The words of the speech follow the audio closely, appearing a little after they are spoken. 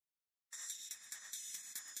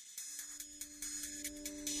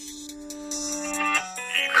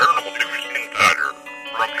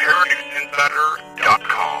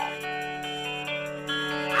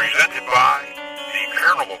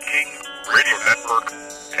Network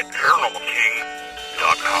at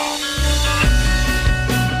ParanormalKing.com.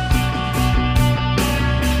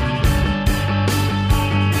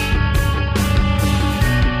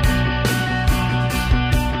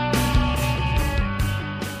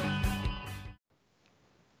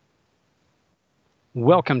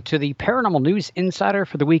 Welcome to the Paranormal News Insider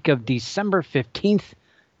for the week of December 15th,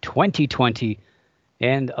 2020,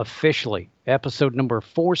 and officially episode number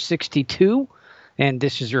 462. And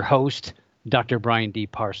this is your host, Dr. Brian D.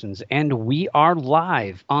 Parsons, and we are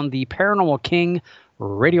live on the Paranormal King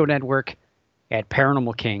radio network at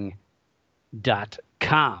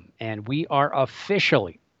ParanormalKing.com. And we are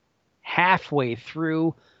officially halfway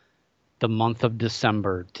through the month of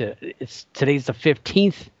December. Today's the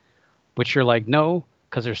 15th. Which you're like, no,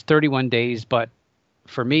 because there's 31 days. But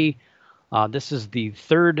for me, this is the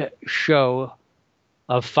third show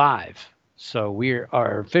of 5. So we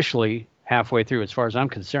are officially halfway through as far as I'm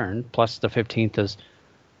concerned. Plus the 15th is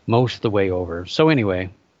most of the way over. So anyway,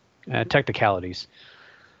 technicalities.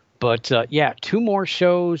 But yeah, 2 more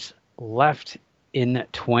shows left in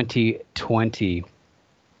 2020.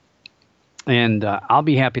 And I'll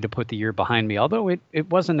be happy to put the year behind me. Although it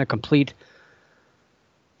wasn't a complete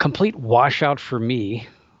washout for me,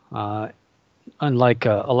 unlike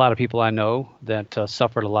a lot of people I know that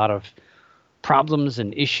suffered a lot of problems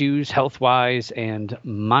and issues health-wise and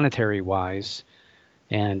monetary-wise.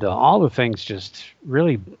 And all the things just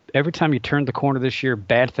really, every time you turn the corner this year,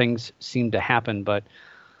 bad things seem to happen. But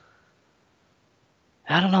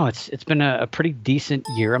I don't know, it's been a pretty decent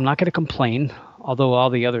year. I'm not going to complain, although all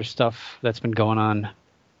the other stuff that's been going on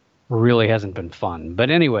really hasn't been fun. But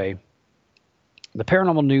anyway, the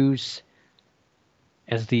paranormal news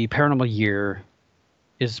as the paranormal year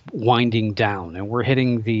is winding down, and we're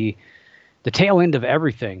hitting the tail end of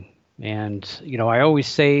everything. And, you know, I always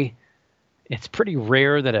say it's pretty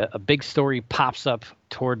rare that a big story pops up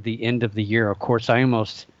toward the end of the year. Of course, I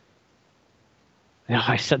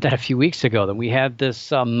said that a few weeks ago, that we had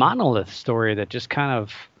this monolith story that just kind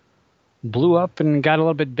of blew up and got a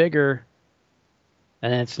little bit bigger.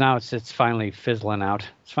 And it's finally fizzling out.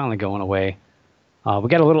 It's finally going away. We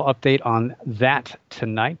got a little update on that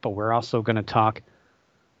tonight, but we're also going to talk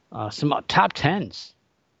some top 10s.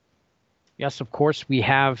 Yes, of course, we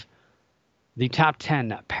have the top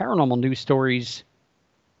 10 paranormal news stories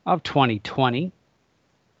of 2020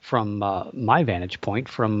 from my vantage point,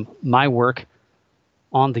 from my work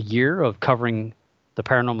on the year of covering the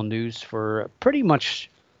paranormal news for pretty much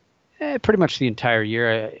the entire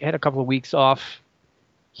year. I had a couple of weeks off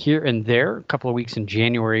here and there, a couple of weeks in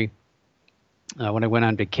January, when I went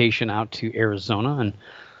on vacation out to Arizona, and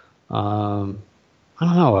I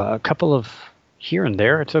don't know, a couple of here and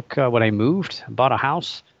there. I took when I moved, bought a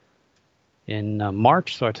house in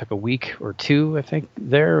March, so I took a week or 2, I think,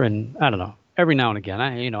 there, and I don't know. Every now and again,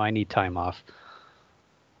 I need time off.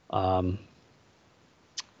 But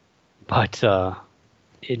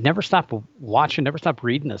it never stopped watching, never stopped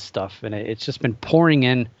reading this stuff, and it's just been pouring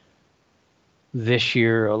in this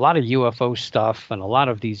year. A lot of UFO stuff and a lot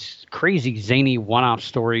of these crazy zany one-off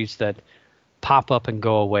stories that pop up and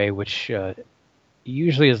go away, which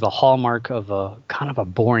usually is the hallmark of a kind of a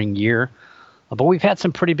boring year. But we've had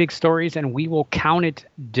some pretty big stories, and we will count it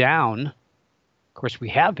down. Of course, we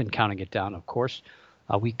have been counting it down, of course.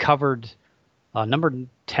 We covered number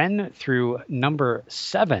 10 through number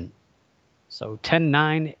 7. So 10,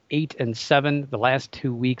 9, 8, and 7 the last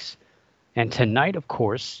 2 weeks. And tonight, of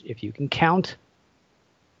course, if you can count,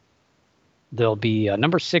 there'll be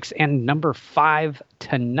number 6 and number 5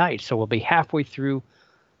 tonight. So we'll be halfway through.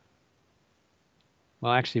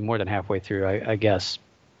 Well, actually, more than halfway through, I guess.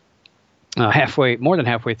 More than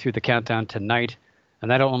halfway through the countdown tonight. And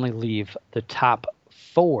that'll only leave the top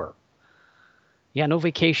 4. Yeah, no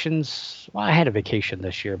vacations. Well, I had a vacation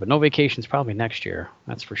this year, but no vacations probably next year.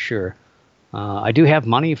 That's for sure. I do have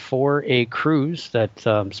money for a cruise that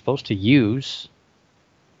I'm supposed to use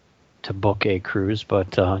to book a cruise,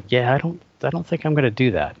 but yeah, I don't think I'm going to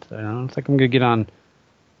do that. I don't think I'm going to I'm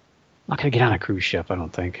not going to get on a cruise ship, I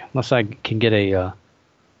don't think, unless I can get a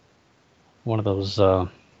one of those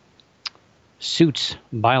suits,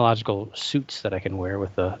 biological suits that I can wear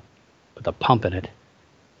with a pump in it.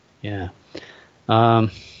 Yeah.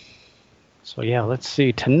 So yeah, let's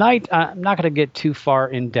see. Tonight, I'm not going to get too far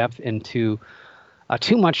in depth into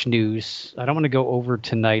too much news. I don't want to go over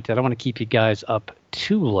tonight. I don't want to keep you guys up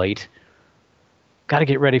too late. Got to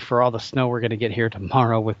get ready for all the snow we're going to get here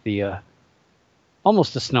tomorrow with the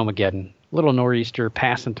almost a snowmageddon. Little nor'easter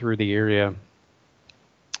passing through the area.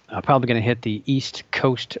 Probably going to hit the East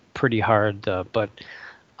Coast pretty hard, but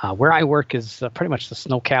where I work is pretty much the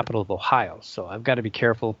snow capital of Ohio, so I've got to be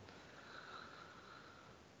careful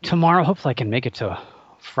tomorrow. Hopefully, I can make it to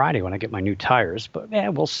Friday when I get my new tires. But yeah,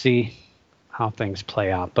 we'll see how things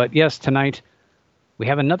play out. But yes, tonight we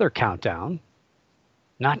have another countdown.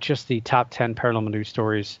 Not just the top 10 paranormal news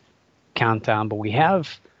stories countdown, but we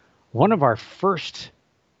have one of our first.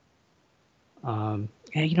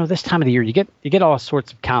 This time of the year, you get all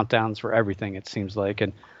sorts of countdowns for everything. It seems like,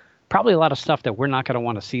 and probably a lot of stuff that we're not going to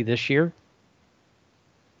want to see this year.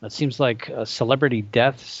 It seems like celebrity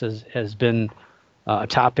deaths has been a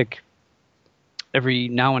topic every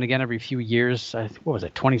now and again, every few years. What was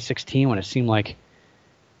it, 2016, when it seemed like,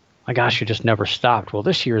 my gosh, it just never stopped. Well,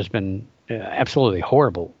 this year has been absolutely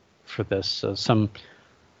horrible for this. Some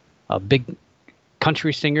big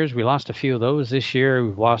country singers, we lost a few of those this year.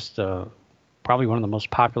 We've lost probably one of the most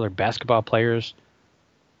popular basketball players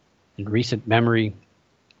in recent memory.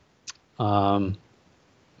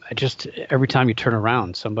 Just every time you turn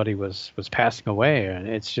around, somebody was passing away, and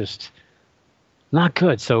it's just not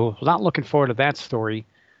good. So not looking forward to that story.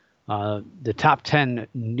 The top 10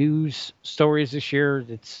 news stories this year,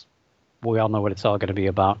 we all know what it's all going to be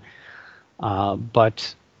about.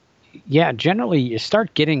 But yeah, generally you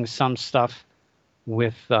start getting some stuff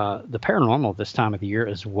with the paranormal this time of the year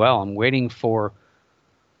as well. I'm waiting for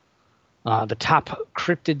the top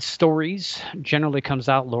cryptid stories. Generally comes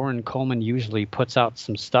out. Lauren Coleman usually puts out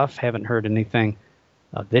some stuff. Haven't heard anything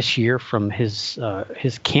this year from his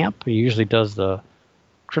camp. He usually does the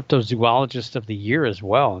cryptozoologist of the year as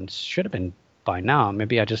well, and should have been by now.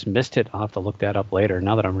 Maybe I just missed it. I'll have to look that up later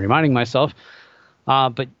now that I'm reminding myself.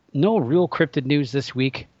 But no real cryptid news this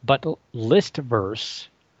week, but Listverse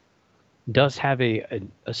does have a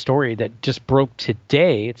story that just broke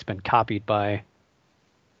today. It's been copied by,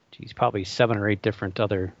 probably 7 or 8 different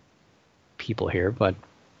other people here, but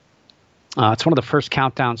it's one of the first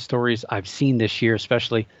countdown stories I've seen this year,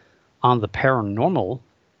 especially on the paranormal,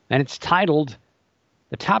 and it's titled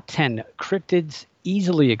 "The Top 10 Cryptids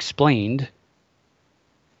Easily Explained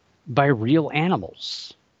by Real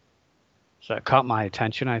Animals." So it caught my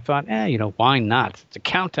attention. I thought, why not? It's a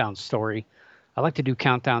countdown story. I like to do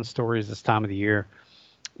countdown stories this time of the year,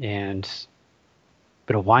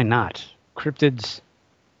 but why not? Cryptids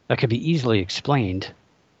that could be easily explained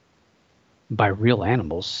by real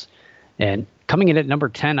animals. And coming in at number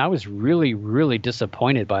 10, I was really, really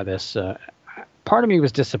disappointed by this. Part of me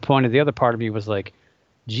was disappointed. The other part of me was like,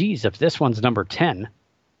 geez, if this one's number 10,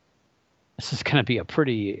 this is going to be a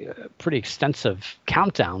pretty extensive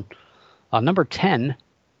countdown. Number 10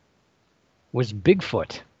 was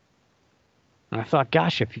Bigfoot. And I thought,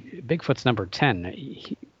 gosh, if Bigfoot's number 10,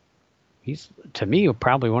 he's, to me,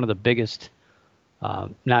 probably one of the biggest,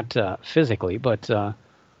 not physically, but,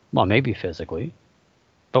 maybe physically,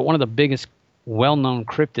 but one of the biggest well-known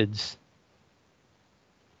cryptids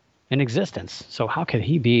in existence. So how could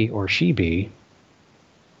he be, or she be,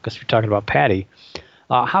 because we're talking about Patty,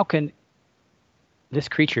 how can this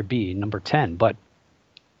creature be number 10? But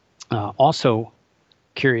also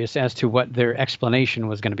curious as to what their explanation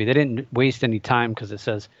was going to be. They didn't waste any time because it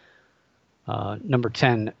says number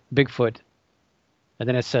 10, Bigfoot, and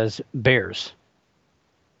then it says bears.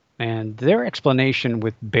 And their explanation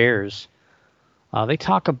with bears, they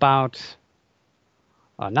talk about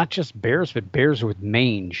not just bears, but bears with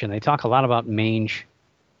mange. And they talk a lot about mange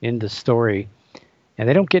in the story. And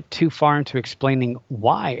they don't get too far into explaining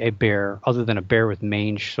why a bear, other than a bear with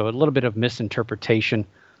mange. So a little bit of misinterpretation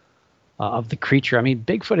of the creature. I mean,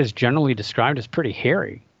 Bigfoot is generally described as pretty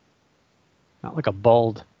hairy, not like a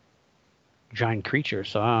bald giant creature.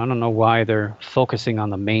 So I don't know why they're focusing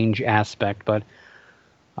on the mange aspect, but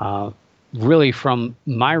really from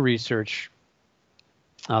my research,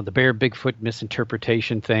 the bear Bigfoot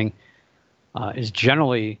misinterpretation thing is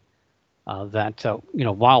generally that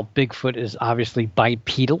while Bigfoot is obviously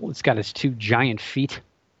bipedal, it's got its 2 giant feet,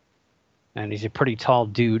 and he's a pretty tall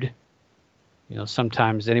dude.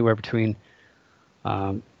 Sometimes anywhere between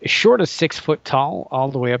as short as 6 foot tall, all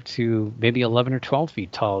the way up to maybe 11 or 12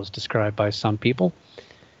 feet tall is described by some people.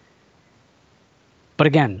 But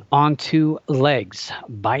again, on 2 legs,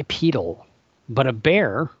 bipedal. But a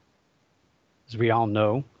bear, as we all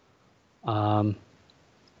know,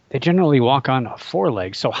 they generally walk on 4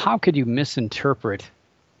 legs. So how could you misinterpret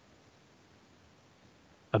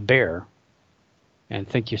a bear and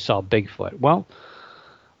think you saw Bigfoot? Well,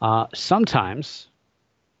 sometimes,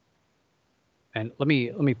 and let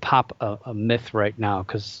me pop a myth right now,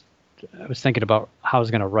 because I was thinking about how I was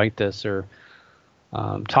going to write this or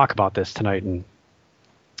talk about this tonight, and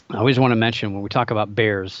I always want to mention when we talk about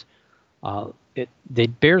bears,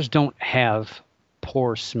 bears don't have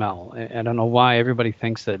poor smell. I don't know why everybody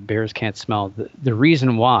thinks that bears can't smell. The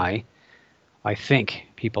reason why, I think,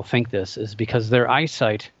 people think this is because their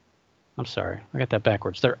eyesight. I'm sorry, I got that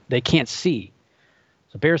backwards. They can't see.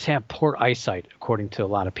 So bears have poor eyesight, according to a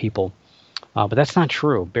lot of people. But that's not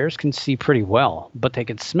true. Bears can see pretty well, but they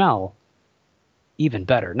can smell even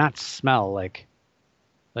better. Not smell like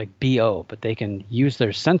BO, but they can use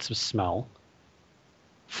their sense of smell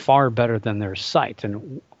far better than their sight.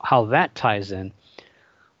 And how that ties in,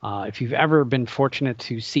 if you've ever been fortunate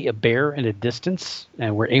to see a bear at a distance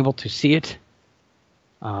and were able to see it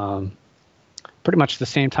pretty much the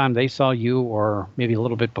same time they saw you, or maybe a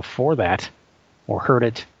little bit before that, or heard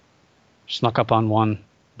it, snuck up on one,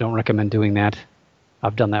 don't recommend doing that.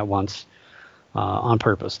 I've done that once on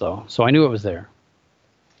purpose, though. So I knew it was there.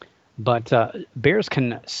 But bears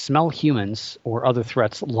can smell humans or other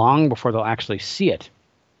threats long before they'll actually see it.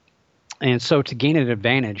 And so to gain an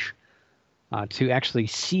advantage, to actually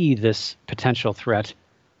see this potential threat,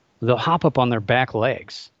 they'll hop up on their back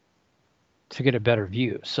legs to get a better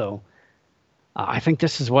view. So I think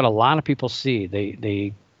this is what a lot of people see.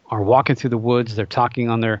 They are walking through the woods. They're talking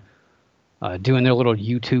on their, doing their little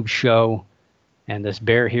YouTube show. And this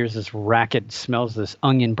bear hears this racket, smells this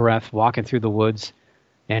onion breath walking through the woods.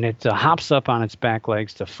 And it hops up on its back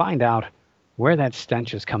legs to find out where that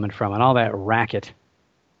stench is coming from and all that racket.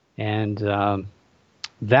 And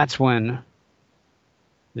that's when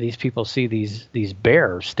these people see these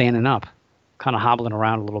bears standing up, kind of hobbling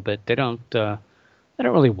around a little bit. They don't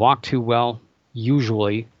really walk too well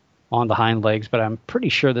usually on the hind legs, but I'm pretty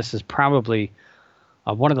sure this is probably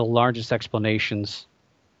one of the largest explanations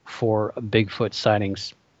for Bigfoot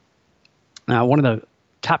sightings. One of the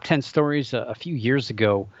top 10 stories a few years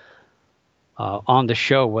ago on the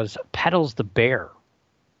show was Pedals the bear.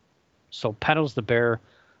 So Pedals the bear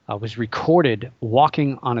was recorded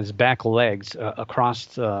walking on his back legs across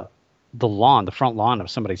the lawn, the front lawn of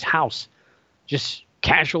somebody's house, just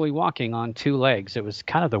casually walking on two legs. It was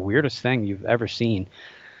kind of the weirdest thing you've ever seen.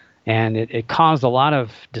 And it caused a lot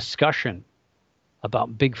of discussion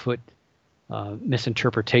about Bigfoot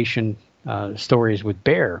misinterpretation stories with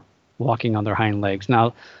bear walking on their hind legs.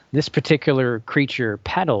 Now, this particular creature,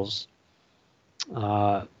 Pedals,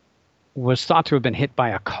 was thought to have been hit by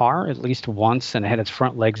a car at least once, and it had its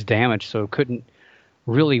front legs damaged, so it couldn't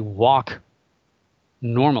really walk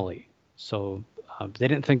normally. So they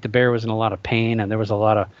didn't think the bear was in a lot of pain, and there was a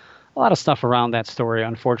lot of stuff around that story.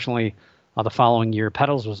 Unfortunately, the following year,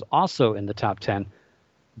 Pedals was also in the top 10,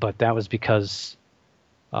 but that was because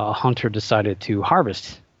a hunter decided to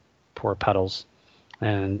harvest poor Pedals.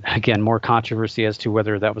 And again, more controversy as to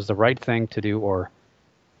whether that was the right thing to do or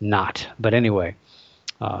not. But anyway,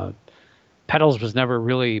 Pedals was never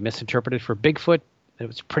really misinterpreted for Bigfoot. It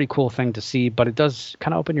was a pretty cool thing to see, but it does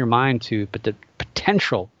kind of open your mind to the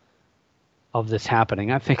potential of this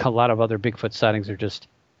happening. I think a lot of other Bigfoot sightings are just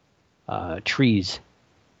trees.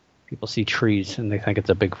 People see trees and they think it's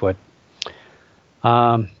a Bigfoot.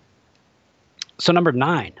 So number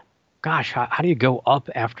 9, gosh, how do you go up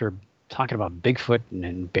after talking about Bigfoot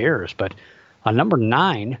and bears? But number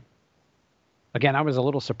 9, again, I was a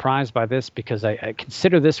little surprised by this because I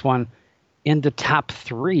consider this one in the top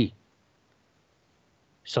 3.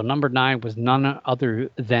 So number 9 was none other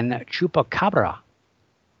than Chupacabra.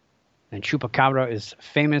 And Chupacabra is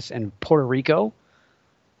famous in Puerto Rico.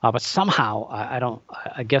 But somehow,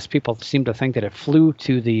 I guess people seem to think that it flew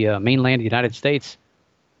to the mainland United States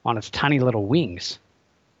on its tiny little wings.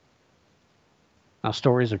 Now,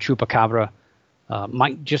 stories of Chupacabra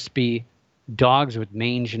might just be dogs with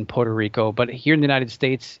mange in Puerto Rico, but here in the United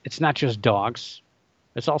States, it's not just dogs.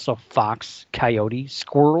 It's also fox, coyote,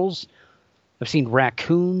 squirrels. I've seen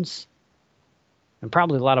raccoons, and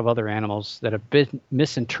probably a lot of other animals that have been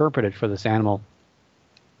misinterpreted for this animal.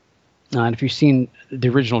 And if you've seen the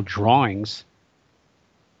original drawings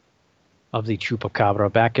of the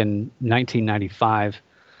Chupacabra back in 1995,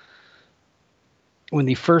 when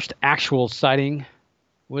the first actual sighting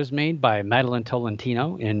was made by Madeline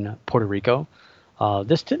Tolentino in Puerto Rico,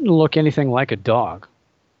 this didn't look anything like a dog.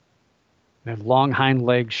 It had long hind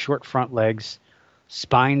legs, short front legs,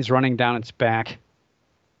 spines running down its back,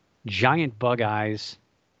 giant bug eyes,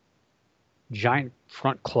 giant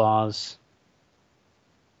front claws.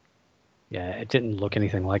 Yeah, it didn't look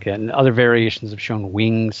anything like that. And other variations have shown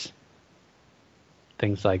wings,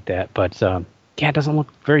 things like that. But yeah, it doesn't look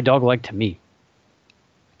very dog-like to me.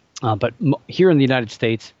 But here in the United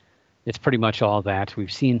States, it's pretty much all that.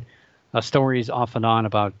 We've seen stories off and on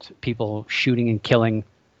about people shooting and killing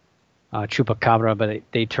Chupacabra, but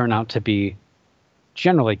they turn out to be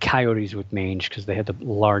generally coyotes with mange because they had the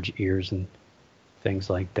large ears and things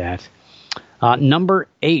like that. Number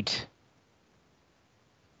 8.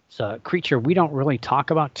 It's a creature we don't really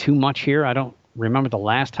talk about too much here. I don't remember the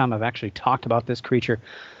last time I've actually talked about this creature,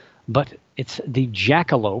 but it's the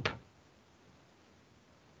jackalope.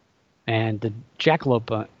 And the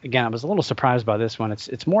jackalope, again, I was a little surprised by this one.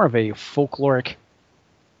 It's more of a folkloric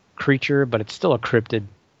creature, but it's still a cryptid.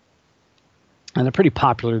 And they're pretty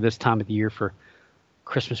popular this time of the year for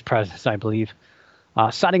Christmas presents, I believe.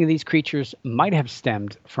 Sighting of these creatures might have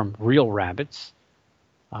stemmed from real rabbits,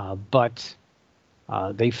 but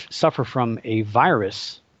they suffer from a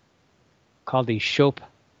virus called the Shope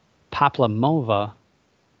papillomova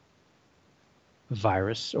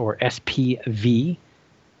virus, or SPV.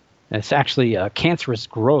 It's actually cancerous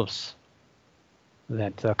growths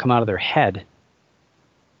that come out of their head,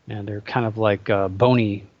 and they're kind of like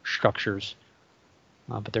bony structures,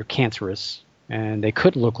 but they're cancerous, and they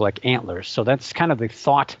could look like antlers. So that's kind of the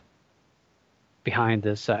thought behind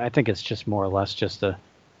this. I think it's just more or less just a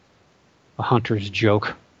hunter's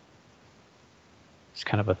joke. It's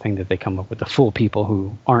kind of a thing that they come up with to fool people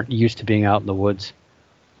who aren't used to being out in the woods.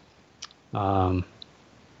 What's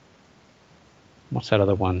that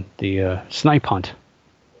other one? The snipe hunt.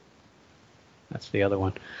 That's the other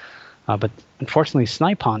one. But unfortunately,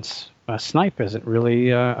 snipe isn't really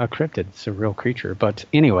a cryptid. It's a real creature. But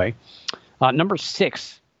anyway, number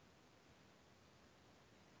 6.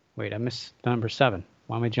 Wait, I missed number 7.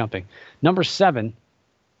 Why am I jumping? Number 7,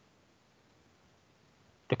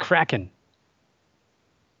 the kraken.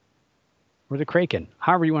 Or the kraken.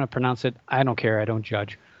 However you want to pronounce it. I don't care. I don't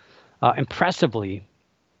judge. Impressively,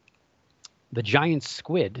 the giant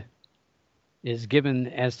squid is given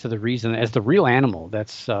as to the reason, as the real animal.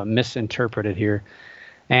 That's misinterpreted here.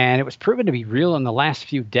 And it was proven to be real in the last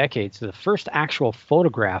few decades. The first actual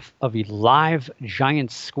photograph of a live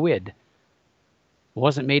giant squid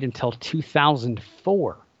wasn't made until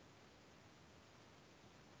 2004.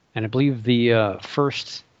 And I believe the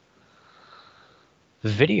first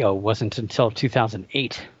video wasn't until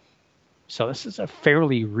 2008. So this is a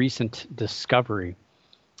fairly recent discovery.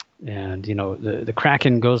 And, you know, the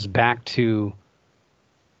kraken goes back to,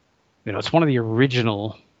 you know, it's one of the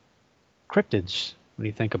original cryptids when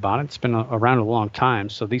you think about it. It's been around a long time.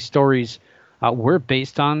 So these stories were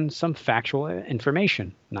based on some factual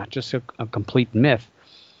information, not just a complete myth.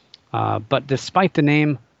 But despite the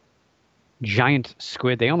name giant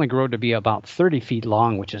squid, they only grow to be about 30 feet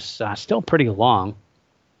long, which is still pretty long.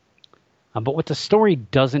 But what the story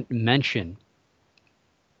doesn't mention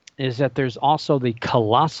is that there's also the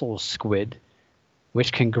colossal squid,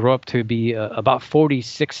 which can grow up to be about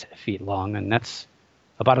 46 feet long, and that's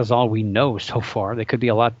about as all we know so far. They could be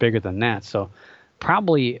a lot bigger than that, so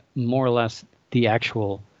probably more or less the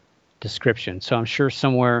actual description. So I'm sure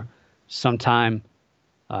somewhere, sometime,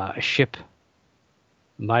 a ship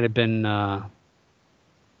might have been, I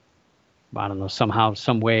don't know, somehow,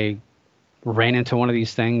 some way ran into one of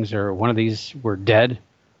these things, or one of these were dead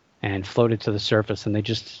and floated to the surface, and they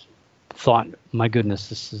just thought, my goodness,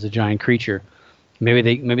 this is a giant creature. Maybe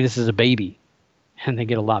this is a baby, and they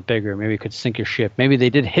get a lot bigger. Maybe it could sink your ship. Maybe they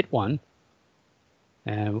did hit one,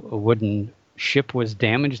 and a wooden ship was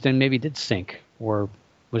damaged and maybe did sink, or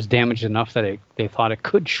was damaged enough that they thought it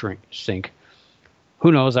could sink.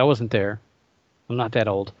 Who knows? I wasn't there. I'm not that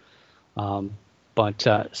old.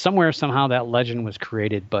 But somewhere, somehow, that legend was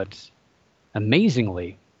created. But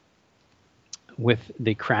amazingly, with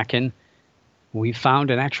the kraken, we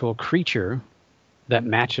found an actual creature that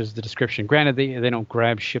matches the description. Granted, they don't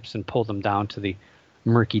grab ships and pull them down to the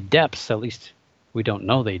murky depths. At least we don't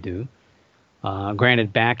know they do.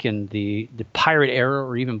 Granted, back in the pirate era,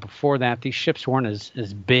 or even before that, these ships weren't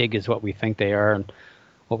as big as what we think they are, and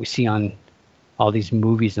what we see on all these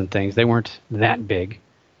movies and things. They weren't that big.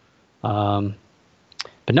 But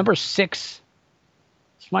number 6,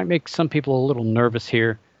 this might make some people a little nervous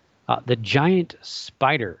here. The giant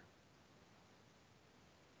spider.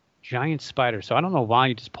 Giant spider. So I don't know why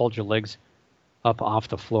you just pulled your legs up off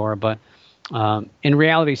the floor, but in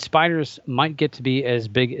reality, spiders might get to be as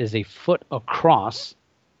big as a foot across,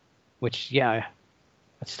 which, yeah,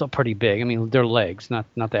 that's still pretty big. I mean, their legs, not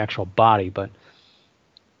the actual body, but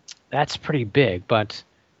that's pretty big. But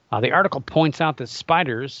the article points out that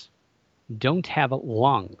spiders don't have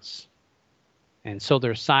lungs, and so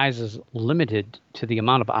their size is limited to the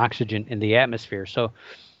amount of oxygen in the atmosphere. So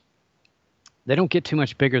they don't get too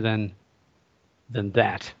much bigger than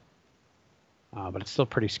that. But it's still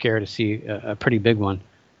pretty scary to see a pretty big one.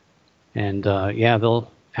 And yeah, they'll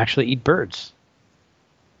actually eat birds,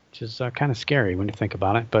 which is kind of scary when you think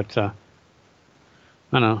about it. But I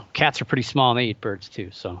don't know. Cats are pretty small, and they eat birds too.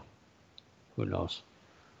 So who knows?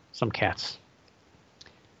 Some cats.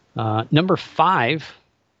 Number 5.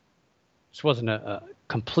 This wasn't a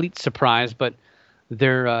complete surprise, but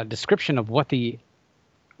their description of what the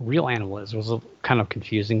real animal is was kind of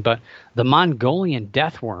confusing, but the Mongolian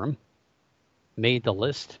deathworm made the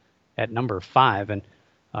list at number 5. And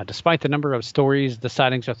despite the number of stories, the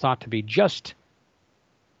sightings are thought to be just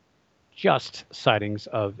sightings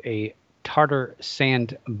of a Tartar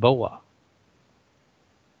sand boa.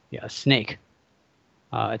 Yeah, a snake.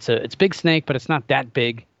 It's a big snake, but it's not that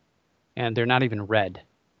big, and they're not even red.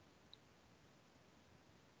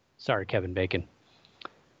 Sorry, Kevin Bacon.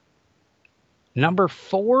 Number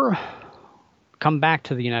 4, come back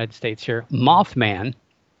to the United States here, Mothman.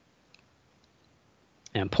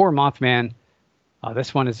 And poor Mothman,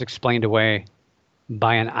 this one is explained away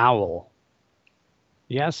by an owl.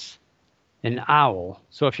 Yes, an owl.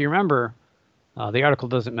 So if you remember, the article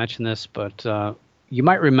doesn't mention this, but you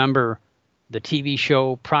might remember the TV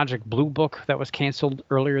show Project Blue Book that was canceled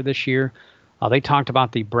earlier this year. They talked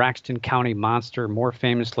about the Braxton County monster, more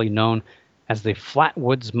famously known as the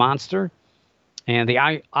Flatwoods Monster. And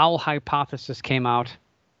the owl hypothesis came out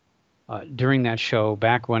during that show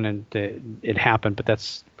back when it happened, but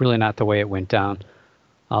that's really not the way it went down.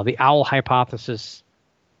 The owl hypothesis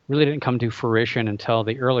really didn't come to fruition until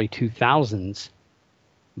the early 2000s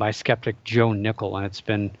by skeptic Joe Nickell, and it's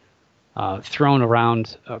been thrown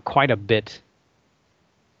around quite a bit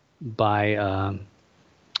by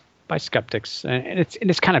skeptics, and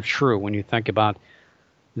it's kind of true when you think about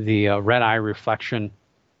the red eye reflection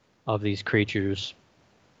of these creatures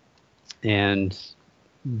and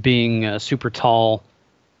being super tall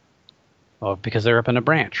because they're up in a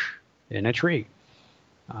branch in a tree,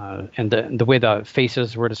 and the way the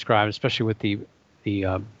faces were described, especially with the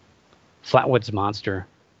Flatwoods Monster.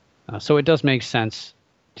 So it does make sense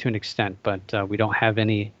to an extent, but we don't have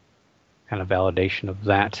any kind of validation of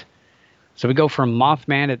that. So we go from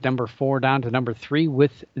Mothman at number 4 down to number 3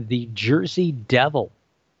 with the Jersey Devil.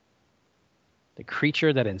 The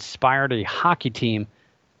creature that inspired a hockey team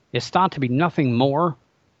is thought to be nothing more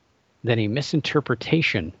than a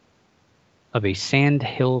misinterpretation of a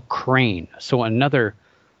sandhill crane. So another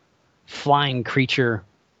flying creature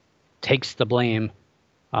takes the blame.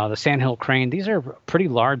 The sandhill crane, these are pretty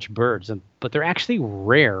large birds, but they're actually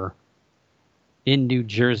rare in New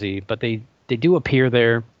Jersey, but they do appear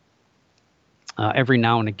there every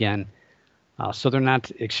now and again. So they're not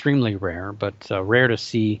extremely rare, but rare to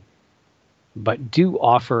see, but do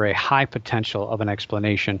offer a high potential of an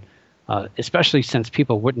explanation, especially since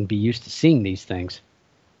people wouldn't be used to seeing these things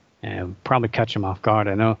and probably catch them off guard.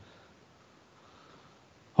 I know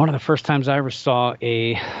one of the first times I ever saw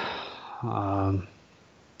a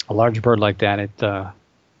large bird like that,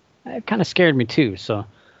 it kind of scared me too. So,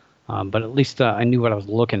 but at least I knew what I was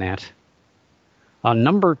looking at.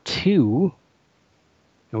 Number 2,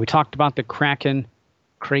 and we talked about the Kraken,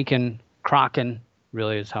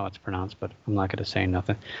 really is how it's pronounced, but I'm not going to say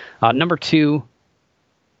nothing. Number 2,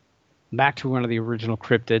 back to one of the original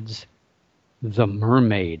cryptids, the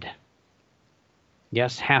mermaid.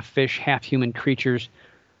 Yes, half fish, half human creatures,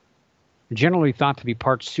 generally thought to be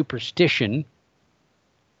part superstition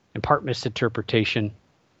and part misinterpretation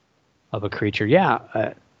of a creature.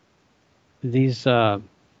 Yeah, these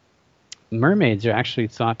mermaids are actually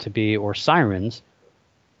thought to be, or sirens,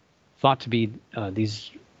 thought to be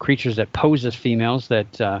these creatures that pose as females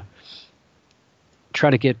that try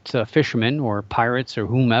to get fishermen or pirates or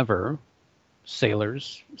whomever,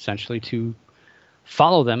 sailors essentially, to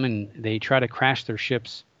follow them, and they try to crash their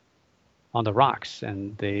ships on the rocks,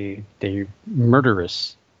 and they're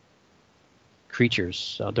murderous creatures.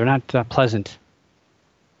 So they're not pleasant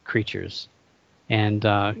creatures. And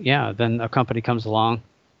yeah, then a company comes along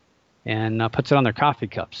and puts it on their coffee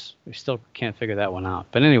cups. We still can't figure that one out.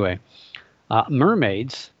 But anyway,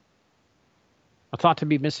 mermaids are thought to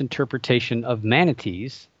be misinterpretation of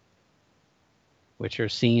manatees, which are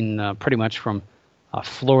seen pretty much from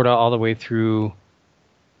Florida all the way through,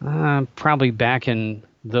 probably back in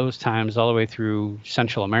those times, all the way through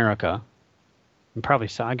Central America, and probably,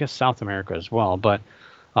 I guess, South America as well. But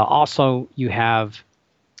also you have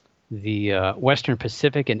the Western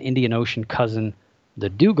Pacific and Indian Ocean cousin, the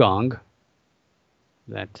dugong,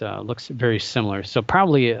 that looks very similar. So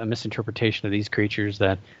probably a misinterpretation of these creatures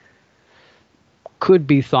that could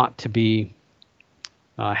be thought to be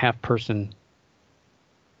half person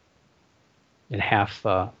and half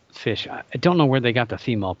fish. I don't know where they got the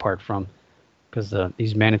female part from, because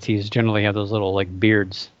these manatees generally have those little like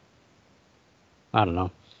beards. I don't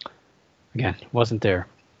know. Again, wasn't there.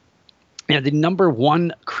 And the number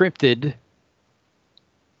 1 cryptid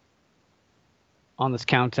on this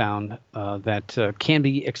countdown that can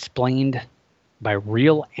be explained by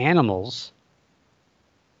real animals,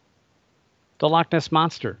 the Loch Ness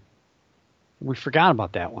Monster. We forgot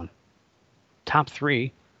about that one. Top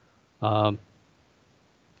three,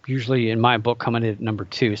 usually in my book coming in at number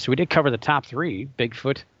 2. So we did cover the top 3: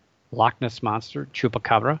 Bigfoot, Loch Ness Monster,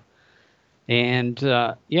 Chupacabra. And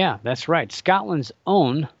yeah, that's right. Scotland's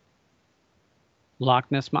own Loch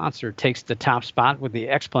Ness Monster takes the top spot with the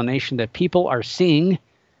explanation that people are seeing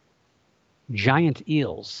giant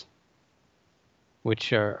eels,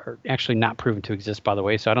 which are actually not proven to exist, by the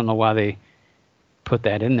way. So I don't know why they put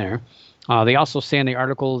that in there. They also say in the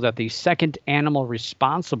article that the second animal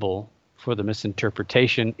responsible for the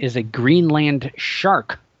misinterpretation is a Greenland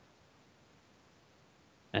shark.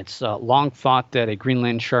 It's long thought that a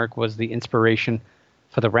Greenland shark was the inspiration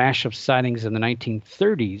for the rash of sightings in the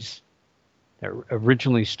 1930s that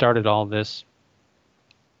originally started all this.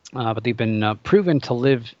 But they've been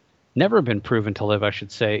never been proven to live, I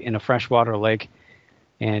should say, in a freshwater lake.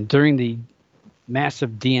 And during the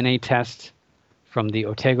massive DNA test from the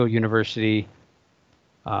Otago University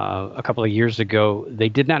a couple of years ago, they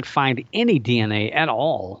did not find any DNA at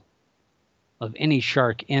all of any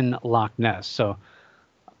shark in Loch Ness. So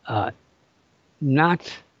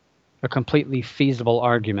not a completely feasible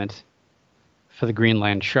argument for the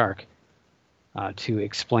Greenland shark to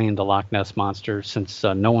explain the Loch Ness Monster, since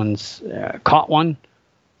no one's caught one.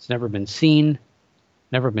 It's never been seen,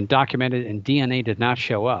 never been documented, and DNA did not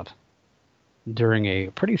show up during a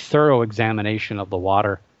pretty thorough examination of the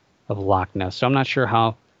water of Loch Ness. So I'm not sure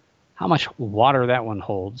how much water that one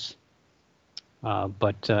holds.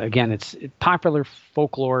 But again, it's popular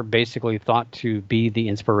folklore, basically thought to be the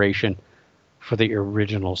inspiration for the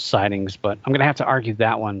original sightings. But I'm going to have to argue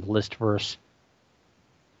that one list verse.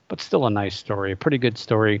 But still a nice story, a pretty good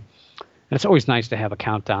story. And it's always nice to have a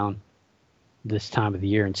countdown this time of the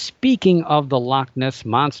year. And speaking of the Loch Ness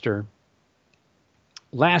Monster,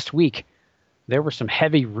 last week there were some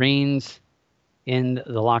heavy rains in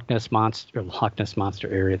the Loch Ness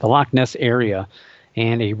area,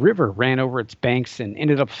 and a river ran over its banks and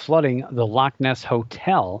ended up flooding the Loch Ness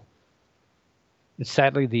Hotel. And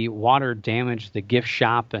sadly, the water damaged the gift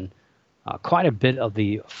shop and quite a bit of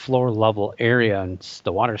the floor level area, and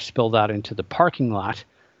the water spilled out into the parking lot.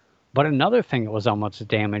 But another thing that was almost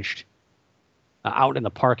damaged out in the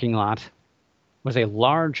parking lot was a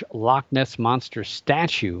large Loch Ness Monster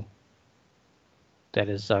statue that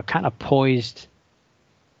is kind of poised,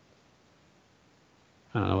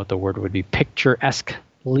 I don't know what the word would be,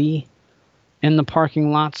 picturesquely in the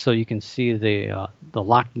parking lot, so you can see the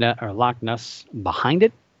Loch Ness behind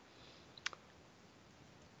it.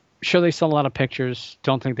 Sure, they sell a lot of pictures.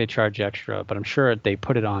 Don't think they charge extra, but I'm sure they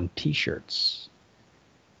put it on T-shirts.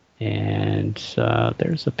 And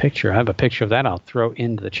there's a picture. I have a picture of that I'll throw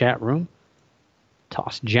into the chat room.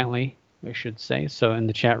 Toss gently, I should say. So in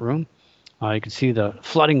the chat room, you can see the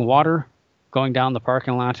flooding water going down the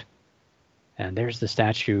parking lot. And there's the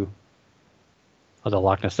statue of the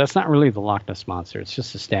Loch Ness. That's not really the Loch Ness Monster. It's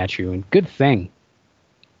just a statue. And good thing.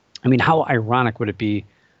 I mean, how ironic would it be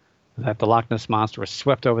that the Loch Ness Monster was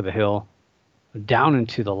swept over the hill, down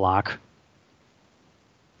into the loch,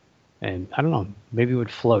 and I don't know, maybe it would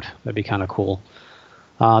float. That'd be kind of cool.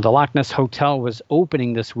 The Loch Ness Hotel was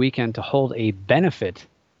opening this weekend to hold a benefit,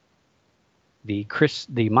 the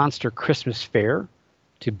Monster Christmas Fair,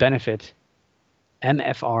 to benefit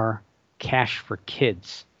MFR Cash for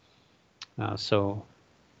Kids. So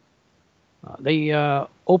they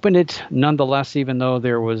opened it nonetheless, even though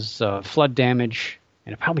there was flood damage,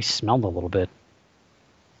 and it probably smelled a little bit.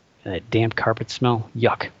 That damp carpet smell,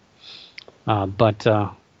 yuck. But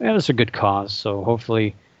it was a good cause, so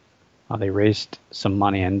hopefully they raised some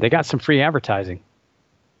money, and they got some free advertising.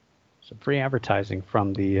 Some free advertising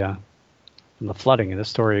from the flooding, and this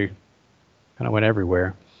story kind of went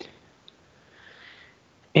everywhere.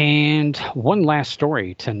 And one last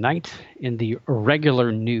story tonight in the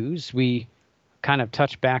regular news. We kind of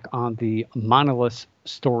touch back on the monolith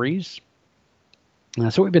stories.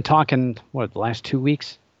 So we've been talking, the last 2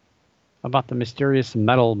 weeks about the mysterious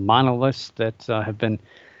metal monoliths that have been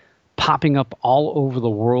popping up all over the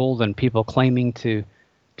world, and people claiming to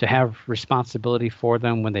have responsibility for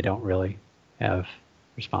them when they don't really have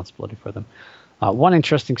responsibility for them. One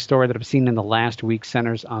interesting story that I've seen in the last week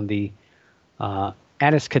centers on the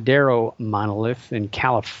Atascadero monolith in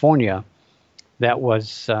California. That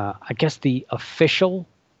was, I guess, the official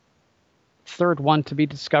third one to be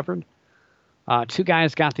discovered. Two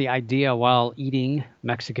guys got the idea while eating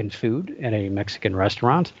Mexican food at a Mexican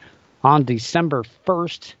restaurant on December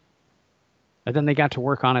 1st. And then they got to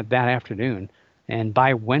work on it that afternoon. And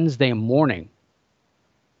by Wednesday morning,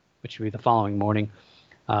 which would be the following morning,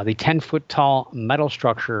 the 10-foot tall metal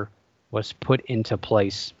structure was put into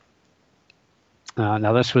place.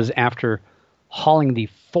 Now, this was after hauling the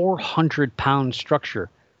 400-pound structure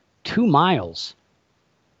 2 miles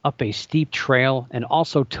up a steep trail and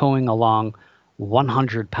also towing along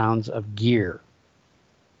 100 pounds of gear.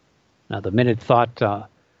 Now, the Minute thought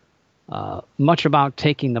much about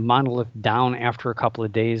taking the monolith down after a couple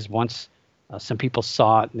of days once some people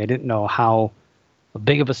saw it, and they didn't know how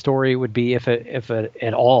big of a story it would be, if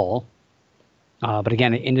at all. But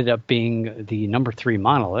again, it ended up being the number 3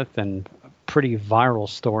 monolith, and a pretty viral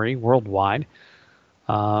story worldwide.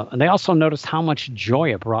 And they also noticed how much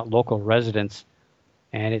joy it brought local residents,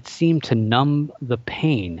 and it seemed to numb the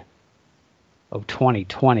pain of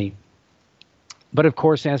 2020. But of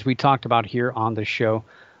course, as we talked about here on the show,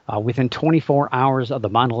 within 24 hours of the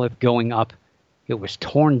monolith going up, it was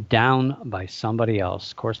torn down by somebody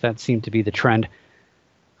else. Of course, that seemed to be the trend.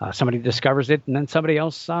 Somebody discovers it, and then somebody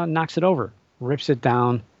else knocks it over, rips it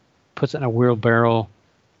down, puts it in a wheelbarrow,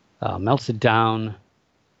 melts it down,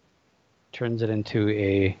 turns it into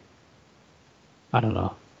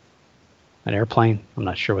an airplane. I'm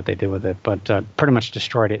not sure what they did with it, but pretty much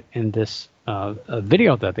destroyed it in this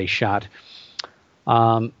video that they shot.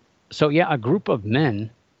 So yeah, a group of men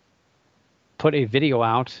put a video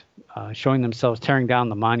out showing themselves tearing down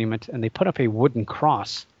the monument, and they put up a wooden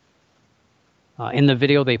cross. In the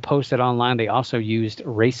video they posted online, they also used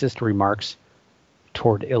racist remarks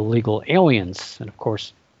toward illegal aliens, and of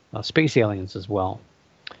course, space aliens as well.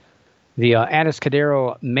 The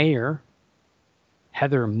Atascadero mayor,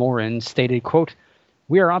 Heather Morin, stated, quote,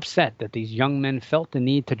 "We are upset that these young men felt the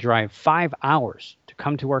need to drive 5 hours to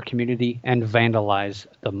come to our community and vandalize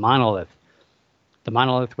the monolith. The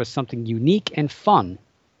monolith was something unique and fun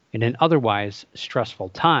in an otherwise stressful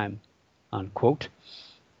time," unquote.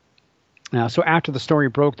 So after the story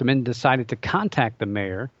broke, the men decided to contact the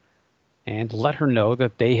mayor and let her know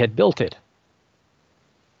that they had built it.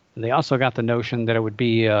 They also got the notion that it would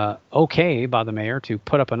be okay by the mayor to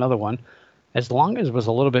put up another one as long as it was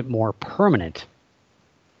a little bit more permanent.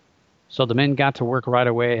 So the men got to work right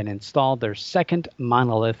away and installed their second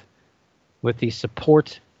monolith with the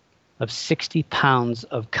support of 60 pounds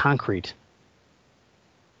of concrete.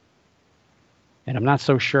 And I'm not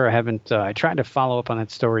so sure. I tried to follow up on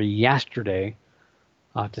that story yesterday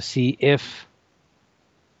to see if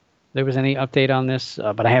there was any update on this,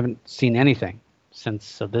 but I haven't seen anything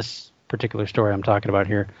since this particular story I'm talking about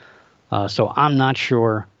here. So I'm not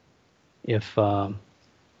sure if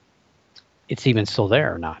it's even still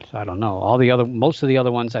there or not. I don't know. Most of the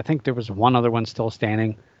other ones, I think there was one other one still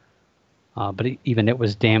standing, but even it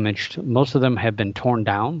was damaged. Most of them have been torn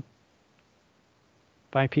down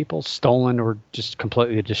by people, stolen, or just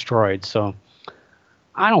completely destroyed. So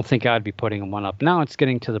I don't think I'd be putting one up. Now it's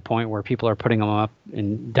getting to the point where people are putting them up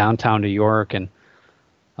in downtown New York and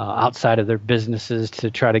outside of their businesses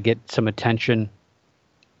to try to get some attention,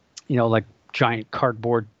 like giant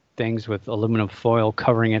cardboard things with aluminum foil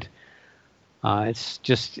covering it.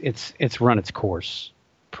 It's run its course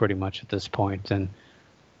pretty much at this point. And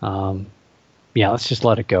let's just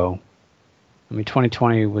let it go. I mean,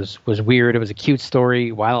 2020 was weird. It was a cute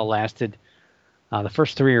story while it lasted, the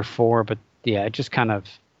first 3 or 4, but yeah, it just kind of,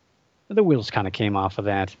 the wheels kind of came off of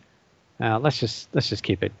that. Let's just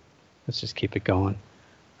keep it. Let's just keep it going.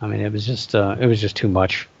 I mean, it was just too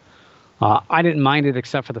much. I didn't mind it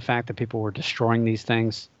except for the fact that people were destroying these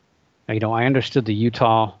things. I understood the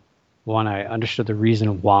Utah one. I understood the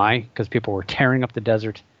reason why, because people were tearing up the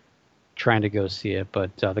desert trying to go see it.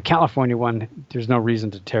 But the California one, there's no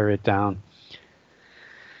reason to tear it down.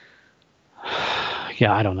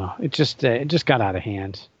 Yeah, I don't know. It just got out of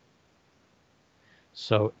hand.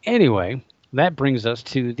 So anyway, that brings us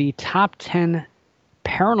to the top 10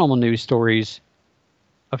 paranormal news stories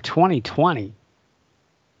of 2020.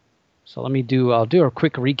 So I'll do a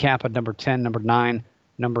quick recap of number 10, number 9,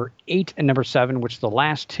 number 8, and number 7, which the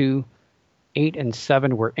last two, 8 and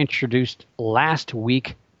 7, were introduced last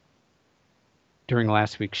week during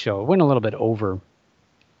last week's show. It went a little bit over,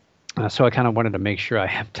 so I kind of wanted to make sure I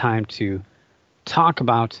have time to talk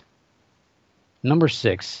about number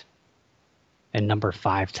 6 and number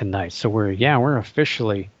 5 tonight. So we're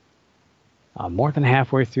officially more than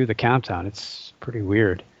halfway through the countdown. It's pretty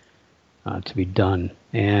weird to be done,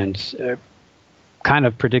 and kind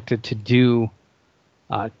of predicted to do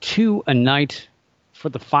 2 a night for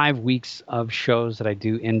the 5 weeks of shows that I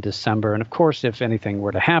do in December. And of course, if anything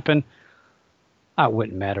were to happen, it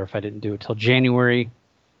wouldn't matter if I didn't do it till January.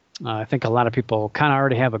 I think a lot of people kind of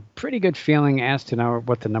already have a pretty good feeling as to know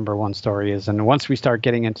what the number 1 story is. And once we start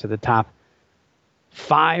getting into the top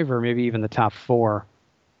 5 or maybe even the top 4,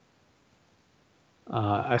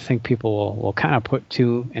 I think people will kind of put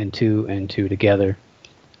 2 and 2 and 2 together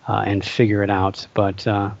and figure it out. But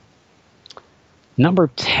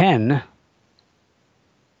Number 10,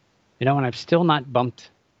 and I've still not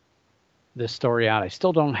bumped this story out. I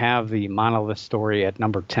still don't have the Monolith story at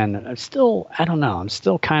number 10. I don't know. I'm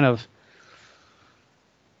still kind of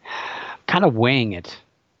weighing it.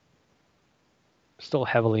 Still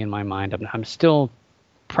heavily in my mind. I'm still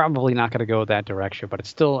probably not going to go that direction, but it's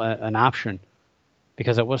still an option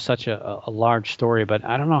because it was such a large story. But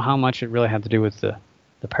I don't know how much it really had to do with the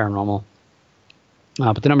paranormal.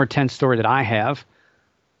 But the number 10 story that I have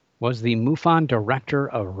was the MUFON director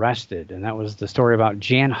arrested. And that was the story about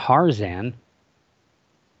Jan Harzan,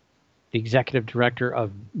 the executive director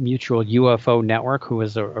of Mutual UFO Network, who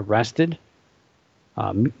was arrested.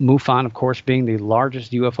 MUFON, of course, being the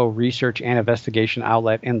largest UFO research and investigation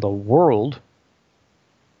outlet in the world.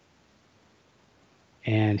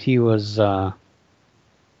 And he was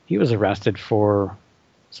arrested for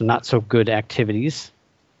some not so good activities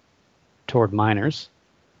toward minors.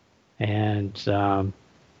 And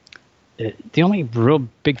the only real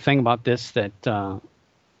big thing about this that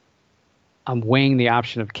I'm weighing the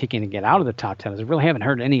option of kicking to get out of the top 10 is I really haven't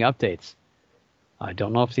heard any updates. I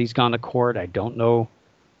don't know if he's gone to court. I don't know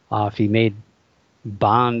if he made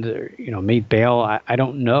bond, or, made bail. I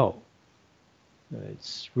don't know.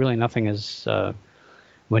 It's really nothing as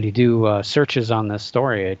when you do searches on this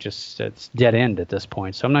story, it's dead end at this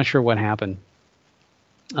point. So I'm not sure what happened.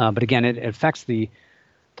 But again, it affects the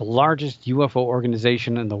largest UFO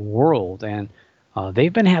organization in the world, and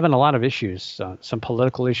they've been having a lot of issues, some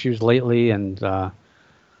political issues lately, and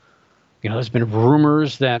there's been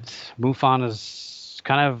rumors that MUFON is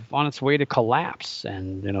kind of on its way to collapse.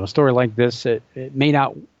 And a story like this, it may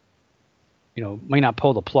not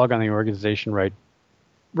pull the plug on the organization right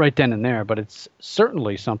then and there, but it's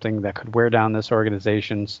certainly something that could wear down this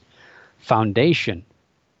organization's foundation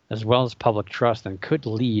as well as public trust and could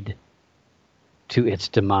lead to its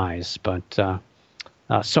demise. But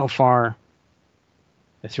so far,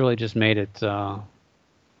 it's really just made it, I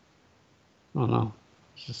don't know,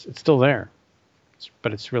 it's still there,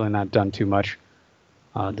 but it's really not done too much.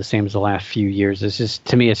 The same as the last few years.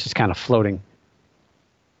 To me, it's just kind of floating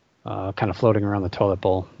around the toilet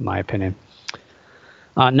bowl, in my opinion.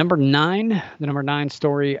 The number 9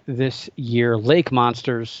 story this year, lake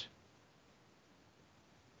monsters.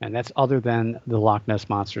 And that's other than the Loch Ness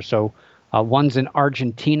Monster. So one's in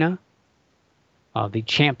Argentina, the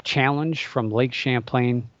Champ Challenge from Lake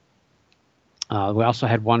Champlain. We also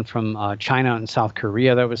had one from China and South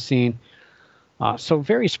Korea that was seen. So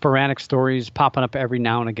very sporadic stories popping up every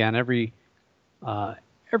now and again, every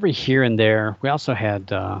here and there. We also had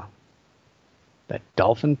that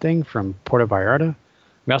dolphin thing from Puerto Vallarta.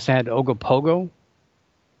 We also had Ogopogo,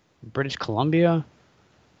 British Columbia.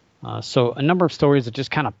 So a number of stories that just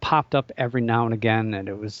kind of popped up every now and again, and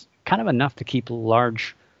it was kind of enough to keep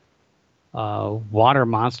large water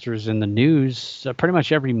monsters in the news pretty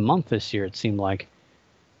much every month this year, it seemed like,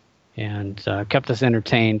 and kept us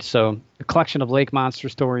entertained. So a collection of lake monster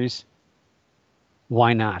stories,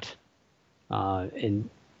 why not? And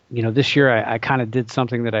this year I kind of did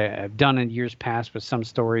something that I've done in years past with some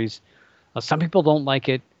stories. Some people don't like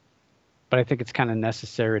it, but I think it's kind of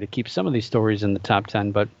necessary to keep some of these stories in the top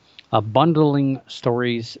 10, but bundling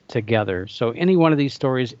stories together. So any one of these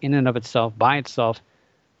stories in and of itself, by itself,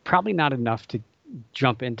 probably not enough to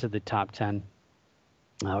jump into the top 10.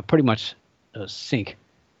 Pretty much sink.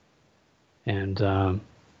 And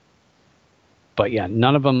but yeah,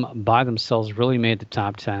 none of them by themselves really made the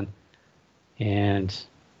top 10. And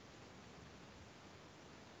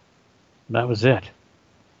that was it.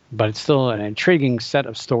 But it's still an intriguing set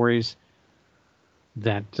of stories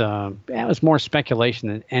that it was more speculation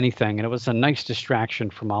than anything. And it was a nice distraction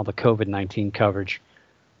from all the COVID-19 coverage,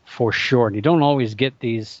 for sure. And you don't always get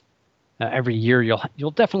these every year.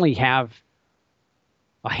 You'll definitely have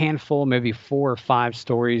a handful, maybe 4 or 5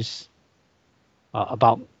 stories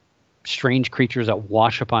about strange creatures that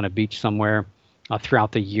wash up on a beach somewhere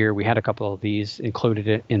throughout the year. We had a couple of these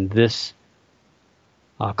included in this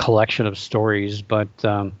collection of stories, but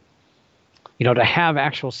to have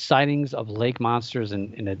actual sightings of lake monsters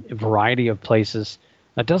in a variety of places,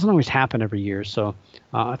 that doesn't always happen every year. So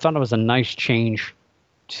I thought it was a nice change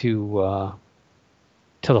to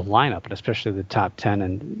the lineup, and especially the top 10.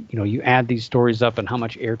 And you add these stories up and how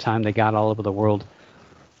much airtime they got all over the world,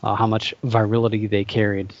 how much virality they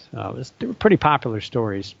carried. They were pretty popular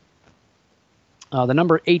stories. The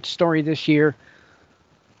number 8 story this year,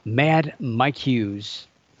 Mad Mike Hughes.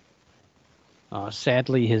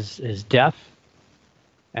 Sadly, his death,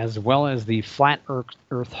 as well as the flat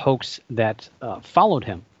Earth hoax that followed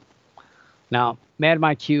him. Now, Mad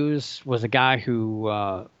Mike Hughes was a guy who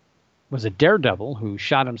was a daredevil who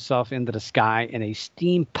shot himself into the sky in a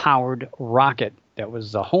steam-powered rocket that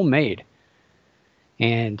was homemade.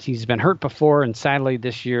 And he's been hurt before, and sadly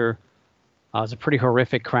this year it was a pretty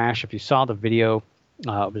horrific crash. If you saw the video,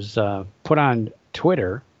 it was put on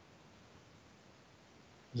Twitter.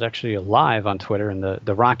 It was actually live on Twitter, and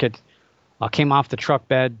the rocket came off the truck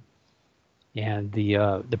bed, and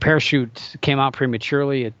the parachute came out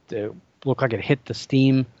prematurely. It looked like it hit the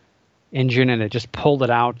steam engine, and it just pulled it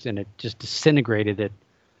out, and it just disintegrated it.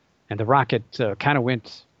 And the rocket kind of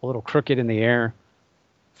went a little crooked in the air,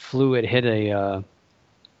 flew. It hit the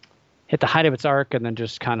height of its arc, and then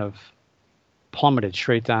just kind of plummeted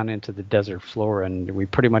straight down into the desert floor. And we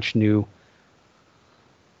pretty much knew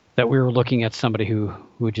that we were looking at somebody who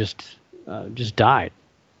just died.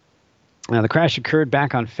 Now, the crash occurred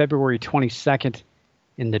back on February 22nd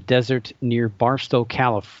in the desert near Barstow,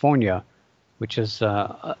 California, which is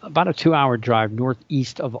about a 2-hour drive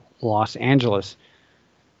northeast of Los Angeles.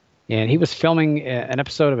 And he was filming an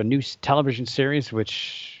episode of a new television series,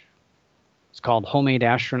 which is called Homemade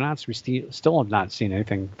Astronauts. We still have not seen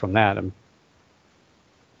anything from that. I'm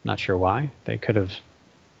not sure why. They could have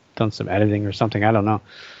done some editing or something. I don't know.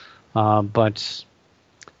 But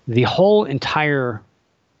the whole entire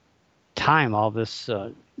time, all this,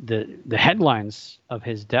 the headlines of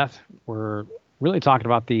his death were really talking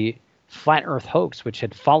about the Flat Earth hoax, which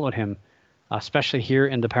had followed him, especially here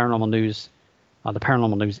in the Paranormal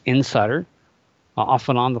News Insider, off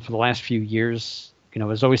and on for the last few years. You know, it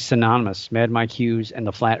was always synonymous, Mad Mike Hughes and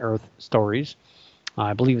the Flat Earth stories.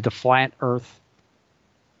 I believe the Flat Earth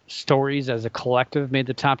stories as a collective made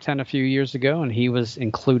the top 10 a few years ago, and he was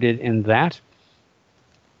included in that.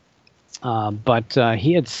 But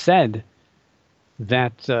he had said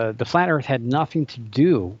that the Flat Earth had nothing to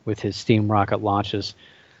do with his steam rocket launches.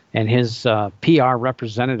 And his PR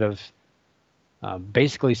representative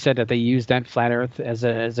basically said that they used that Flat Earth as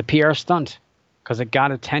a PR stunt because it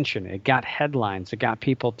got attention, it got headlines, it got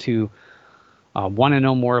people to want to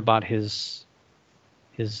know more about his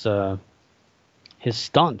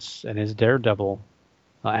stunts and his daredevil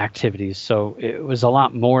activities. So it was a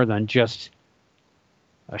lot more than just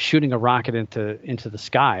shooting a rocket into the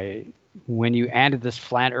sky. When you added this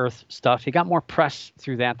Flat Earth stuff, he got more press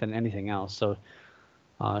through that than anything else. So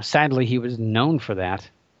sadly, he was known for that.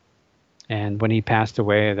 And when he passed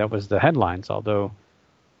away, that was the headlines, although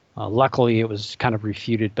luckily it was kind of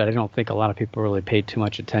refuted, but I don't think a lot of people really paid too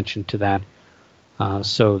much attention to that.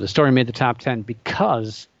 So the story made the top 10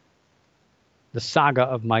 because the saga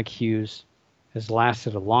of Mike Hughes has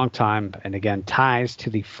lasted a long time, and again, ties to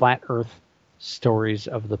the Flat Earth stories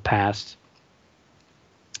of the past.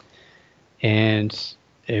 And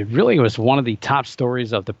it really was one of the top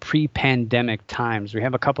stories of the pre-pandemic times. We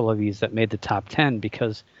have a couple of these that made the top 10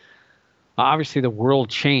 because obviously the world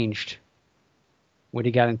changed when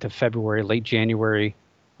he got into February, late January.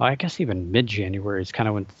 I guess even mid-January is kind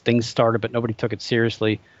of when things started, but nobody took it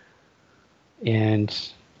seriously. And,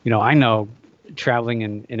 you know, I know traveling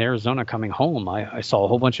in Arizona coming home, I saw a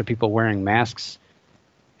whole bunch of people wearing masks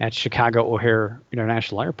at Chicago O'Hare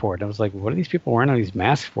International Airport. I was like, what are these people wearing all these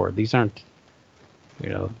masks for? These aren't,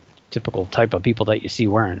 typical type of people that you see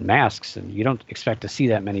wearing masks, and you don't expect to see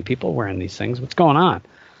that many people wearing these things. What's going on?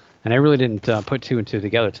 And I really didn't put two and two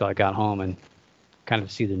together until I got home and kind of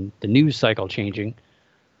see the news cycle changing.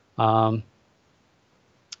 But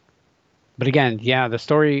again, yeah, the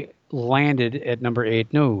story landed at number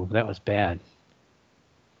 8. No, that was bad.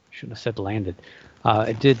 Shouldn't have said landed.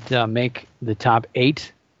 It did make the top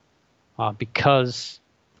 8 because,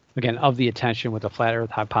 again, of the attention with the Flat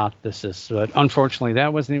Earth hypothesis. But unfortunately,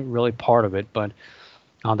 that wasn't really part of it. But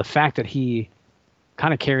the fact that he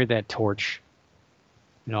kind of carried that torch,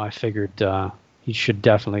 I figured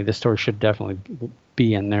this story should definitely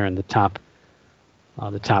be in there in the top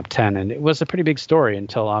 10. And it was a pretty big story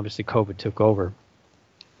until obviously COVID took over.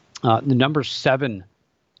 The number 7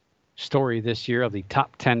 story this year of the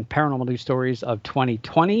top 10 paranormal news stories of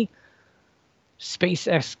 2020,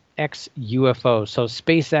 SpaceX UFO. So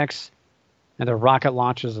SpaceX and the rocket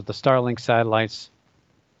launches of the Starlink satellites,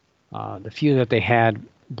 the few that they had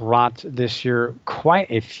brought this year quite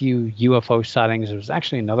a few UFO sightings. There was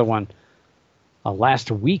actually another one last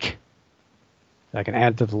week I can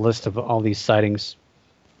add to the list of all these sightings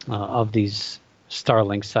of these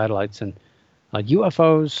Starlink satellites. And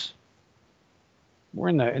UFOs were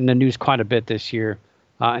in the news quite a bit this year,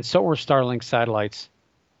 and so were Starlink satellites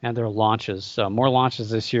and their launches. More launches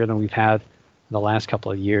this year than we've had in the last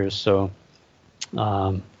couple of years. So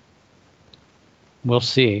we'll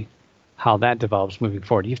see how that develops moving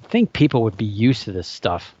forward. You think people would be used to this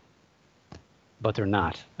stuff, but they're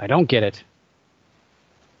not. I don't get it.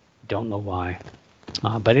 don't know why.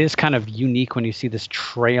 But it is kind of unique when you see this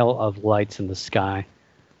trail of lights in the sky.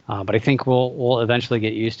 But I think we'll eventually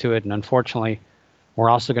get used to it. And unfortunately, we're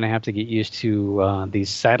also going to have to get used to these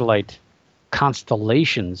satellite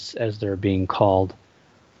constellations, as they're being called,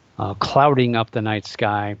 clouding up the night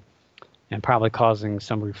sky and probably causing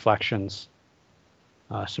some reflections,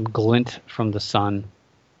 some glint from the sun,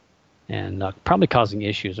 and probably causing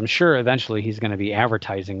issues. I'm sure eventually he's going to be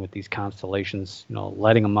advertising with these constellations,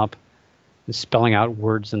 lighting them up and spelling out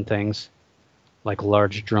words and things like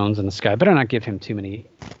large drones in the sky. Better not give him too many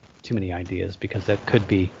ideas, because that could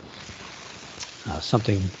be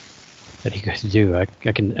something that he could do. I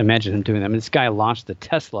can imagine him doing that. I mean, this guy launched the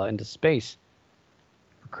Tesla into space,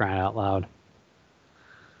 for crying out loud.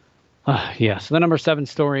 Yeah, so the number 7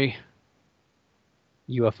 story,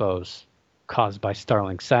 UFOs caused by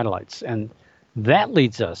Starlink satellites. And that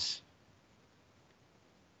leads us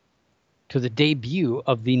to the debut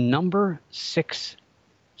of the number 6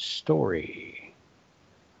 story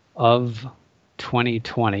of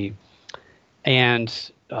 2020.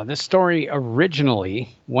 And this story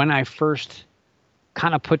originally, when I first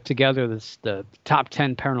kind of put together the top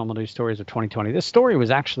 10 paranormal news stories of 2020, this story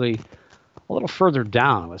was actually a little further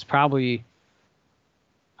down. It was probably,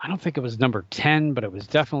 I don't think it was number 10, but it was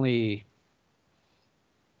definitely,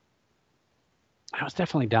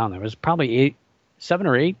 down there. It was probably 7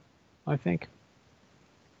 or 8, I think.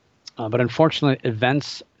 But unfortunately,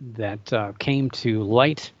 events that came to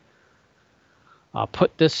light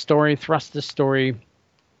thrust this story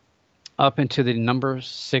up into the number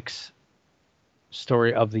 6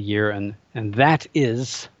 story of the year, and that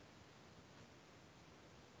is,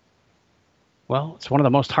 well, it's one of the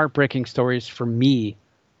most heartbreaking stories for me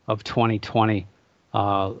of 2020,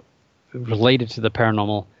 related to the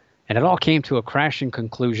paranormal, and it all came to a crashing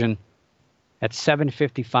conclusion at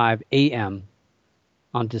 7:55 a.m.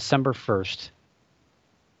 on December 1st,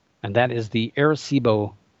 and that is the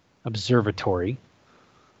Arecibo Observatory,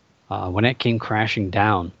 when it came crashing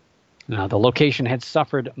down. Now, the location had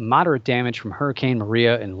suffered moderate damage from Hurricane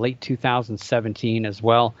Maria in late 2017, as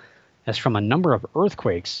well as from a number of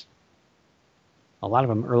earthquakes, a lot of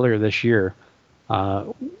them earlier this year,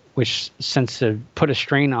 which since put a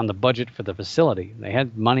strain on the budget for the facility. They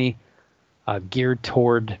had money geared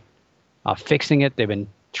toward fixing it. They've been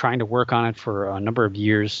trying to work on it for a number of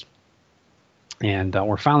years, and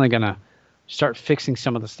we're finally going to start fixing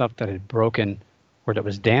some of the stuff that had broken or that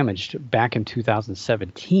was damaged back in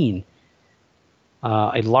 2017.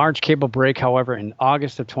 A large cable break, however, in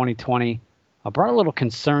August of 2020 brought a little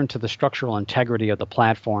concern to the structural integrity of the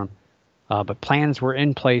platform, but plans were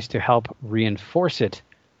in place to help reinforce it.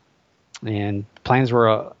 And plans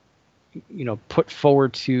were, put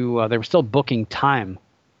forward to, they were still booking time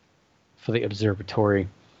for the observatory.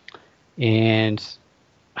 And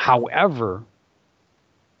however,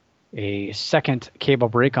 a second cable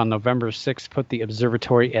break on November 6th put the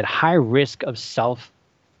observatory at high risk of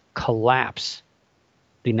self-collapse.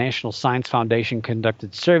 The National Science Foundation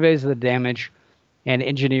conducted surveys of the damage, and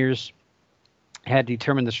engineers had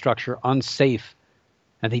determined the structure unsafe,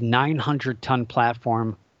 and the 900-ton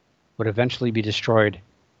platform would eventually be destroyed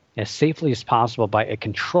as safely as possible by a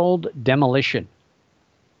controlled demolition.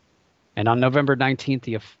 And on November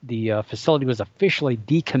 19th, the facility was officially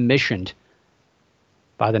decommissioned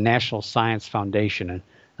by the National Science Foundation. And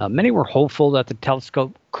many were hopeful that the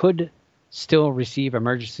telescope could still receive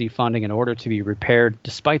emergency funding in order to be repaired,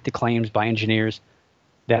 despite the claims by engineers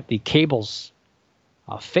that the cables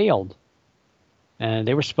failed. And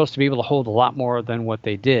they were supposed to be able to hold a lot more than what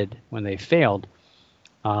they did when they failed.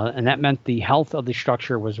 And that meant the health of the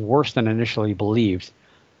structure was worse than initially believed.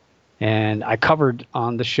 And I covered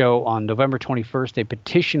on the show on November 21st, a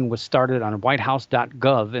petition was started on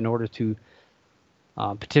whitehouse.gov in order to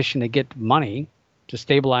petition to get money to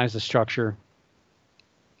stabilize the structure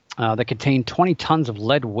that contained 20 tons of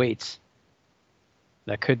lead weights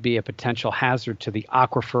that could be a potential hazard to the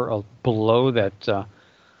aquifer below that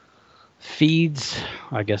feeds,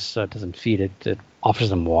 I guess doesn't feed it, it offers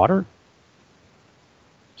them water.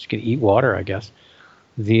 Just can eat water, I guess.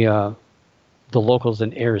 The locals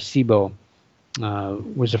in Arecibo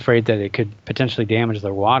was afraid that it could potentially damage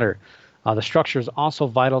their water. The structure is also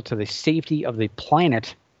vital to the safety of the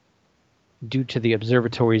planet due to the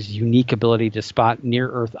observatory's unique ability to spot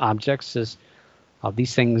near-Earth objects, as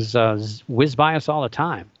these things whiz by us all the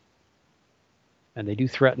time. And they do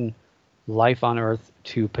threaten life on Earth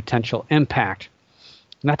to potential impact.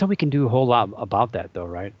 Not that we can do a whole lot about that, though,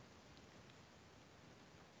 right?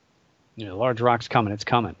 Large rock's coming. It's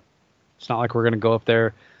coming. It's not like we're going to go up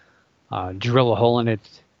there, drill a hole in it,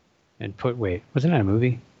 and put... Wait, wasn't that a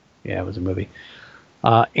movie? Yeah, it was a movie.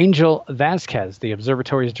 Angel Vasquez, the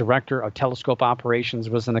observatory's director of telescope operations,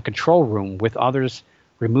 was in the control room with others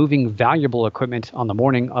removing valuable equipment on the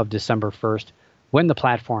morning of December 1st when the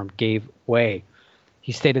platform gave way.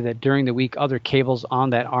 He stated that during the week, other cables on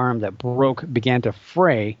that arm that broke began to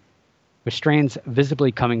fray, with strands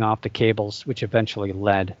visibly coming off the cables, which eventually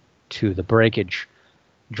led to the breakage.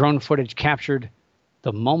 Drone footage captured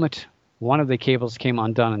the moment one of the cables came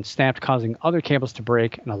undone and snapped, causing other cables to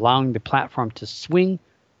break and allowing the platform to swing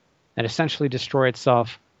and essentially destroy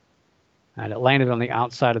itself. And it landed on the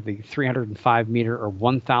outside of the 305-meter or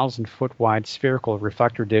 1,000-foot wide spherical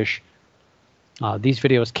reflector dish. These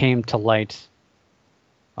videos came to light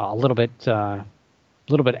a little bit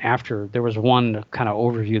after. There was one kind of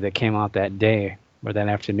overview that came out that day or that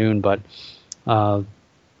afternoon, but a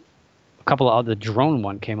couple of the drone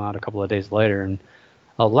one came out a couple of days later, and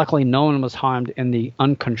luckily no one was harmed in the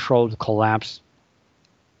uncontrolled collapse.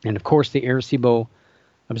 And of course, the Arecibo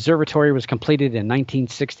Observatory was completed in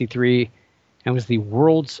 1963 and was the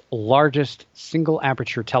world's largest single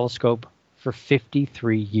aperture telescope for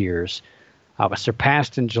 53 years. It was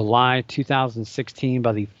surpassed in July 2016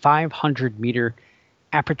 by the 500-meter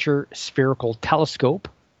aperture spherical telescope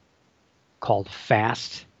called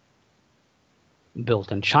FAST,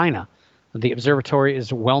 built in China. The observatory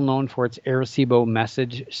is well known for its Arecibo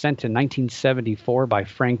message sent in 1974 by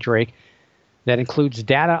Frank Drake that includes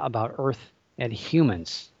data about Earth and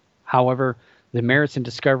humans. However, the merits and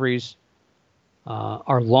discoveries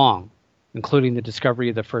are long, including the discovery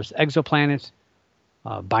of the first exoplanet,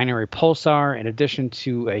 binary pulsar, in addition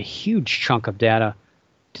to a huge chunk of data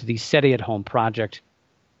to the SETI at Home project,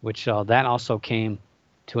 which that also came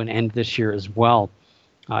to an end this year as well.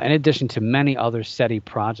 In addition to many other SETI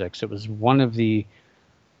projects, it was one of the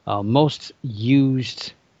most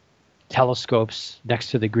used telescopes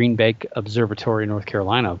next to the Green Bay Observatory in North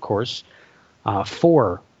Carolina, of course,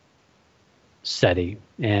 for SETI.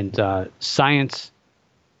 And science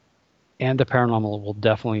and the paranormal will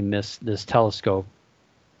definitely miss this telescope.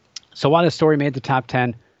 So why the story made the top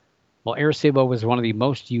 10? Well, Arecibo was one of the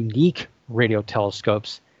most unique radio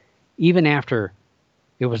telescopes, even after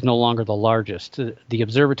it was no longer the largest. The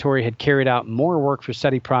observatory had carried out more work for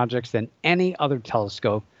SETI projects than any other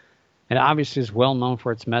telescope, and obviously is well known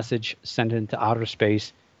for its message sent into outer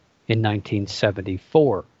space in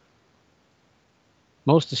 1974.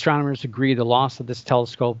 Most astronomers agree the loss of this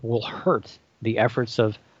telescope will hurt the efforts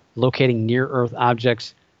of locating near-Earth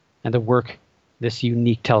objects and the work this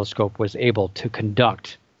unique telescope was able to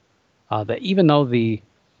conduct. That even though the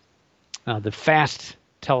FAST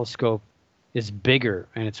telescope is bigger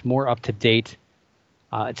and it's more up to date,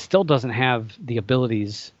 it still doesn't have the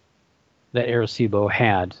abilities that Arecibo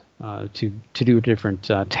had to do different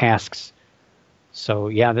tasks. So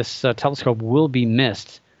yeah, this telescope will be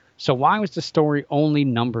missed. So why was the story only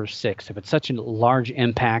number 6? If it's such a large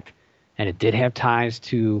impact, and it did have ties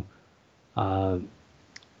to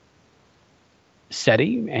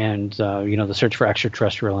SETI and the search for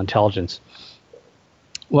extraterrestrial intelligence.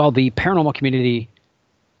 Well, the paranormal community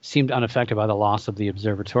seemed unaffected by the loss of the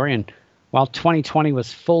observatory, and while 2020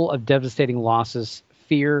 was full of devastating losses,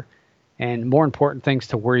 fear, and more important things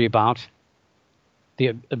to worry about,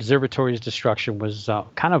 the observatory's destruction was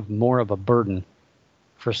kind of more of a burden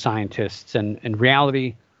for scientists. And in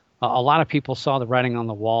reality, a lot of people saw the writing on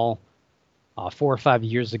the wall 4 or 5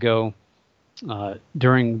 years ago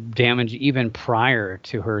during damage even prior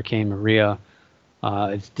to Hurricane Maria.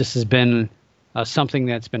 This has been something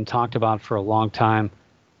that's been talked about for a long time.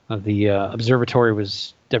 The observatory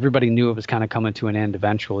everybody knew it was kind of coming to an end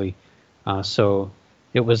eventually. So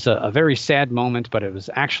it was a very sad moment, but it was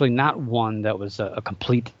actually not one that was a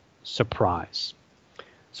complete surprise.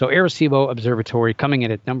 So Arecibo Observatory coming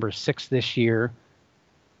in at number 6 this year,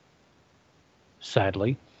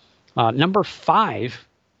 sadly. Number 5,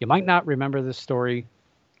 you might not remember this story,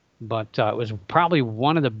 but it was probably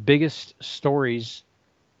one of the biggest stories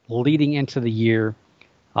leading into the year.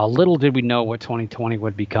 Little did we know what 2020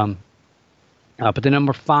 would become. But the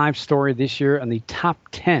number 5 story this year on the top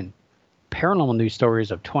 10 paranormal news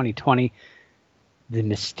stories of 2020, the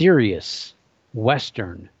mysterious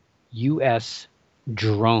Western U.S.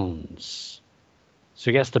 drones. So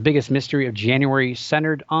yes, the biggest mystery of January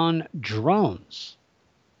centered on drones.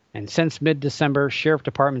 And since mid-December, sheriff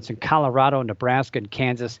departments in Colorado, Nebraska, and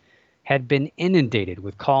Kansas had been inundated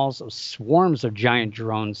with calls of swarms of giant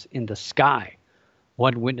drones in the sky.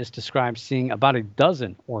 One witness described seeing about a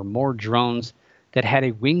dozen or more drones that had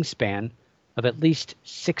a wingspan of at least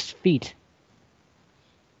 6 feet.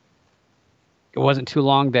 It wasn't too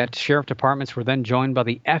long that sheriff departments were then joined by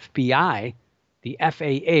the FBI, the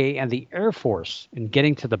FAA, and the Air Force in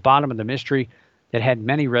getting to the bottom of the mystery. that had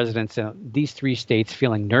many residents in these three states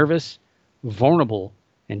feeling nervous, vulnerable,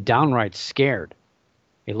 and downright scared.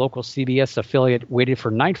 A local CBS affiliate waited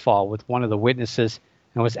for nightfall with one of the witnesses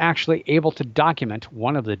and was actually able to document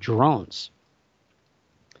one of the drones.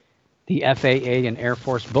 The FAA and Air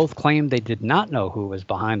Force both claimed they did not know who was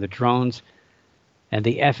behind the drones, and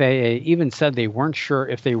the FAA even said they weren't sure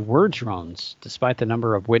if they were drones, despite the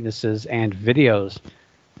number of witnesses and videos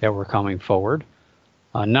that were coming forward.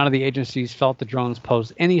 None of the agencies felt the drones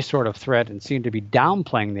posed any sort of threat and seemed to be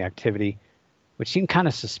downplaying the activity, which seemed kind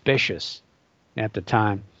of suspicious at the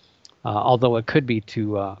time, although it could be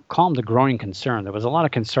to calm the growing concern. There was a lot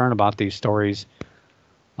of concern about these stories,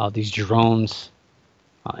 these drones,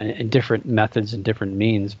 and different methods and different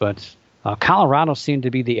means. But Colorado seemed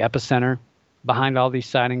to be the epicenter behind all these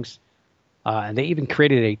sightings. And they even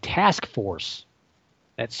created a task force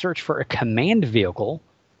that searched for a command vehicle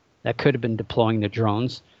that could have been deploying the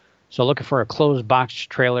drones. So looking for a closed box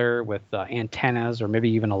trailer with antennas or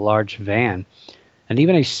maybe even a large van. And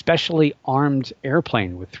even a specially armed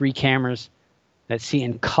airplane with 3 cameras that see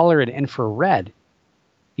in color and infrared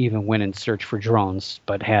even went in search for drones,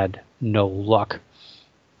 but had no luck.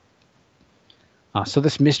 So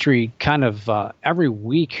this mystery kind of every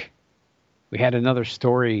week we had another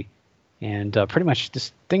story, and pretty much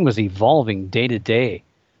this thing was evolving day to day.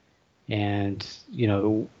 And, you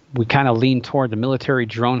know, we kind of leaned toward the military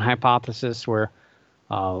drone hypothesis, where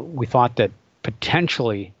we thought that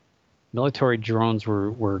potentially military drones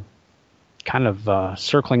were kind of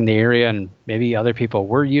circling the area, and maybe other people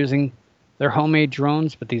were using their homemade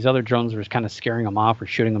drones, but these other drones were kind of scaring them off or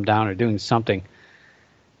shooting them down or doing something.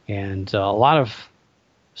 And a lot of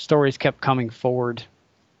stories kept coming forward.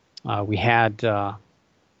 We had a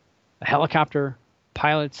helicopter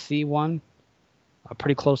pilot see one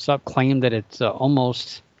pretty close up, claimed that it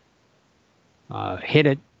almost hit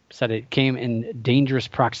it, said it came in dangerous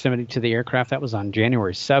proximity to the aircraft. That was on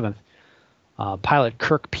January 7th. Pilot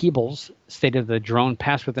Kirk Peebles stated the drone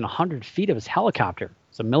passed within 100 feet of his helicopter.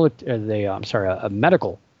 It's a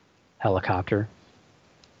medical helicopter.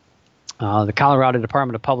 The Colorado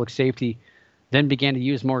Department of Public Safety then began to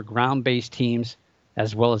use more ground-based teams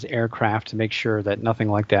as well as aircraft to make sure that nothing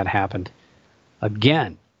like that happened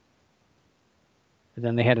again. And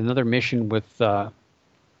then they had another mission with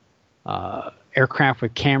aircraft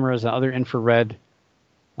with cameras and other infrared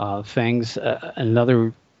things.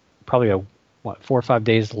 Another, probably 4 or 5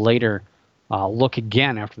 days later, look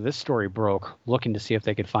again after this story broke, looking to see if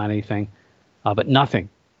they could find anything, but nothing.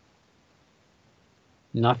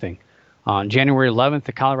 Nothing. On January 11th,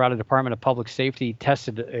 the Colorado Department of Public Safety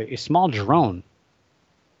tested a small drone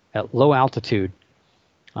at low altitude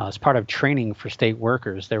as part of training for state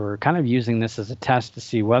workers. They were kind of using this as a test to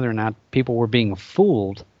see whether or not people were being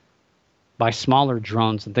fooled by smaller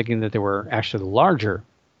drones and thinking that they were actually larger.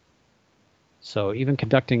 So even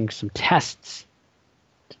conducting some tests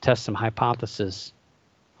to test some hypotheses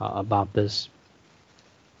about this.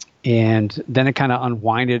 And then it kind of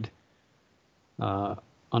unwound a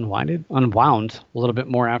little bit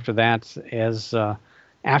more after that, as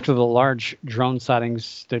after the large drone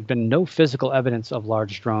sightings, there'd been no physical evidence of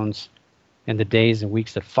large drones in the days and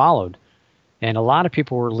weeks that followed. And a lot of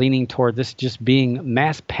people were leaning toward this just being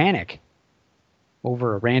mass panic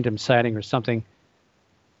over a random sighting or something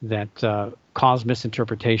that caused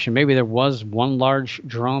misinterpretation. Maybe there was one large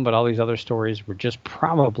drone, but all these other stories were just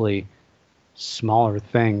probably smaller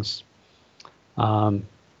things. So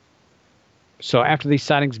after these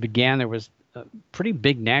sightings began, there was pretty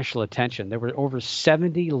big national attention. There were over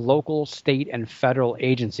 70 local, state, and federal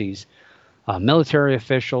agencies, military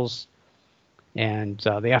officials, and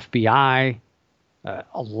the FBI,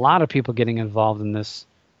 a lot of people getting involved in this.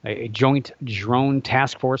 A joint drone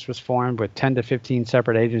task force was formed with 10 to 15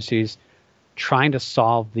 separate agencies trying to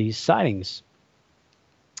solve these sightings.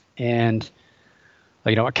 And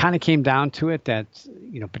it kind of came down to it that,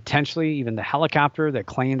 potentially even the helicopter that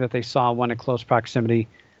claimed that they saw one in close proximity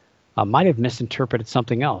might have misinterpreted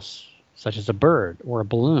something else, such as a bird or a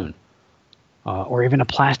balloon or even a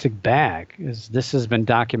plastic bag. This has been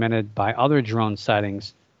documented by other drone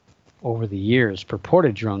sightings over the years,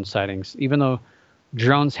 purported drone sightings, even though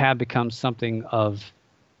drones have become something of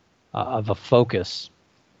a focus.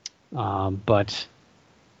 But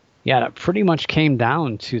yeah, it pretty much came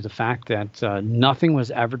down to the fact that nothing was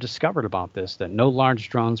ever discovered about this, that no large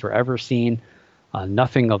drones were ever seen,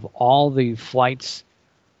 nothing of all the flights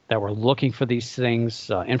that were looking for these things,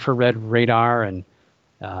 infrared radar and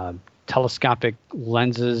telescopic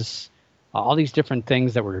lenses, all these different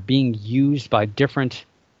things that were being used by different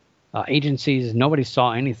agencies. Nobody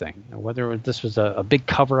saw anything. Whether this was a big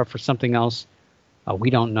cover-up for something else, we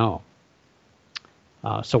don't know.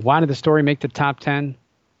 So why did the story make the top 10?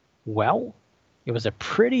 Well, it was a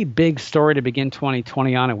pretty big story to begin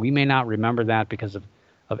 2020 on, and we may not remember that because of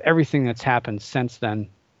everything that's happened since then.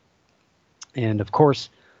 And of course,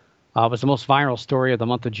 it was the most viral story of the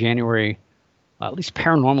month of January, at least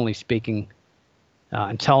paranormally speaking,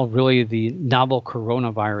 until really the novel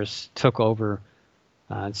coronavirus took over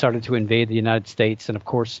and started to invade the United States. And of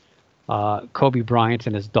course, Kobe Bryant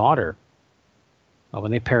and his daughter, when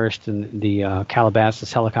they perished in the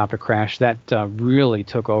Calabasas helicopter crash, that really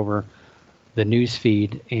took over the news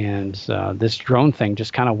feed, and this drone thing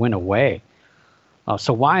just kind of went away.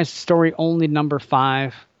 So why is the story only number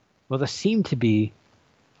 5? Well, this seemed to be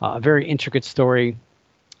a very intricate story,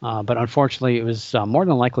 but unfortunately it was more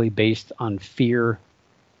than likely based on fear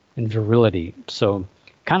and virility. So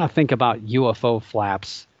kind of think about UFO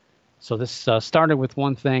flaps. So this started with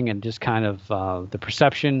one thing, and just kind of the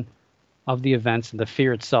perception of the events and the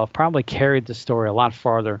fear itself probably carried the story a lot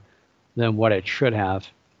farther than what it should have.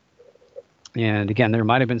 And again, there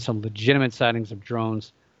might have been some legitimate sightings of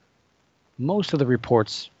drones. Most of the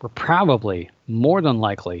reports were probably, more than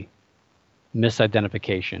likely,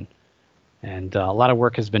 misidentification. And a lot of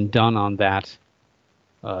work has been done on that,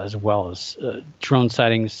 as well as drone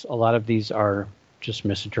sightings. A lot of these are just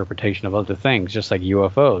misinterpretation of other things, just like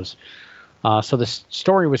UFOs. So the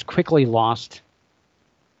story was quickly lost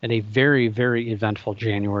in a very, very eventful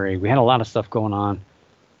January. We had a lot of stuff going on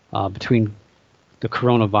between the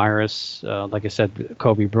coronavirus, like I said, the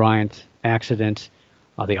Kobe Bryant accident,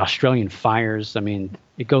 the Australian fires. I mean,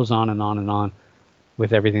 it goes on and on and on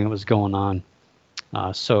with everything that was going on.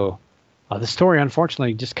 So the story,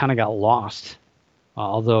 unfortunately, just kind of got lost,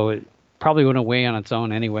 although it probably went away on its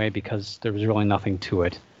own anyway because there was really nothing to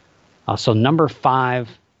it. So number 5,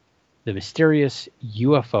 the mysterious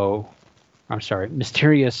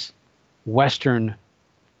mysterious Western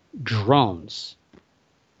drones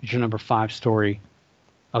is your number 5 story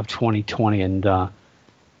of 2020. And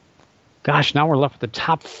gosh, now we're left with the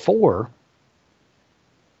top 4.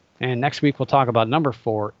 And next week we'll talk about number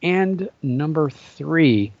 4 and number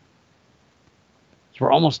 3. So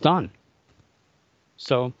we're almost done.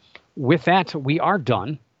 So with that, we are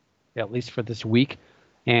done, at least for this week.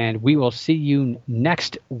 And we will see you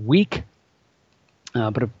next week.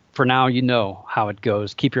 But for now, you know how it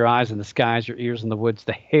goes. Keep your eyes in the skies, your ears in the woods,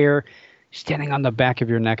 the hair standing on the back of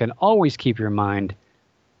your neck, and always keep your mind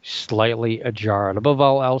slightly ajar. And above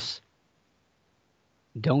all else,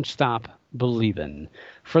 don't stop believing.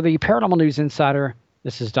 For the Paranormal News Insider,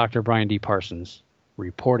 this is Dr. Brian D. Parsons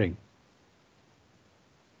reporting.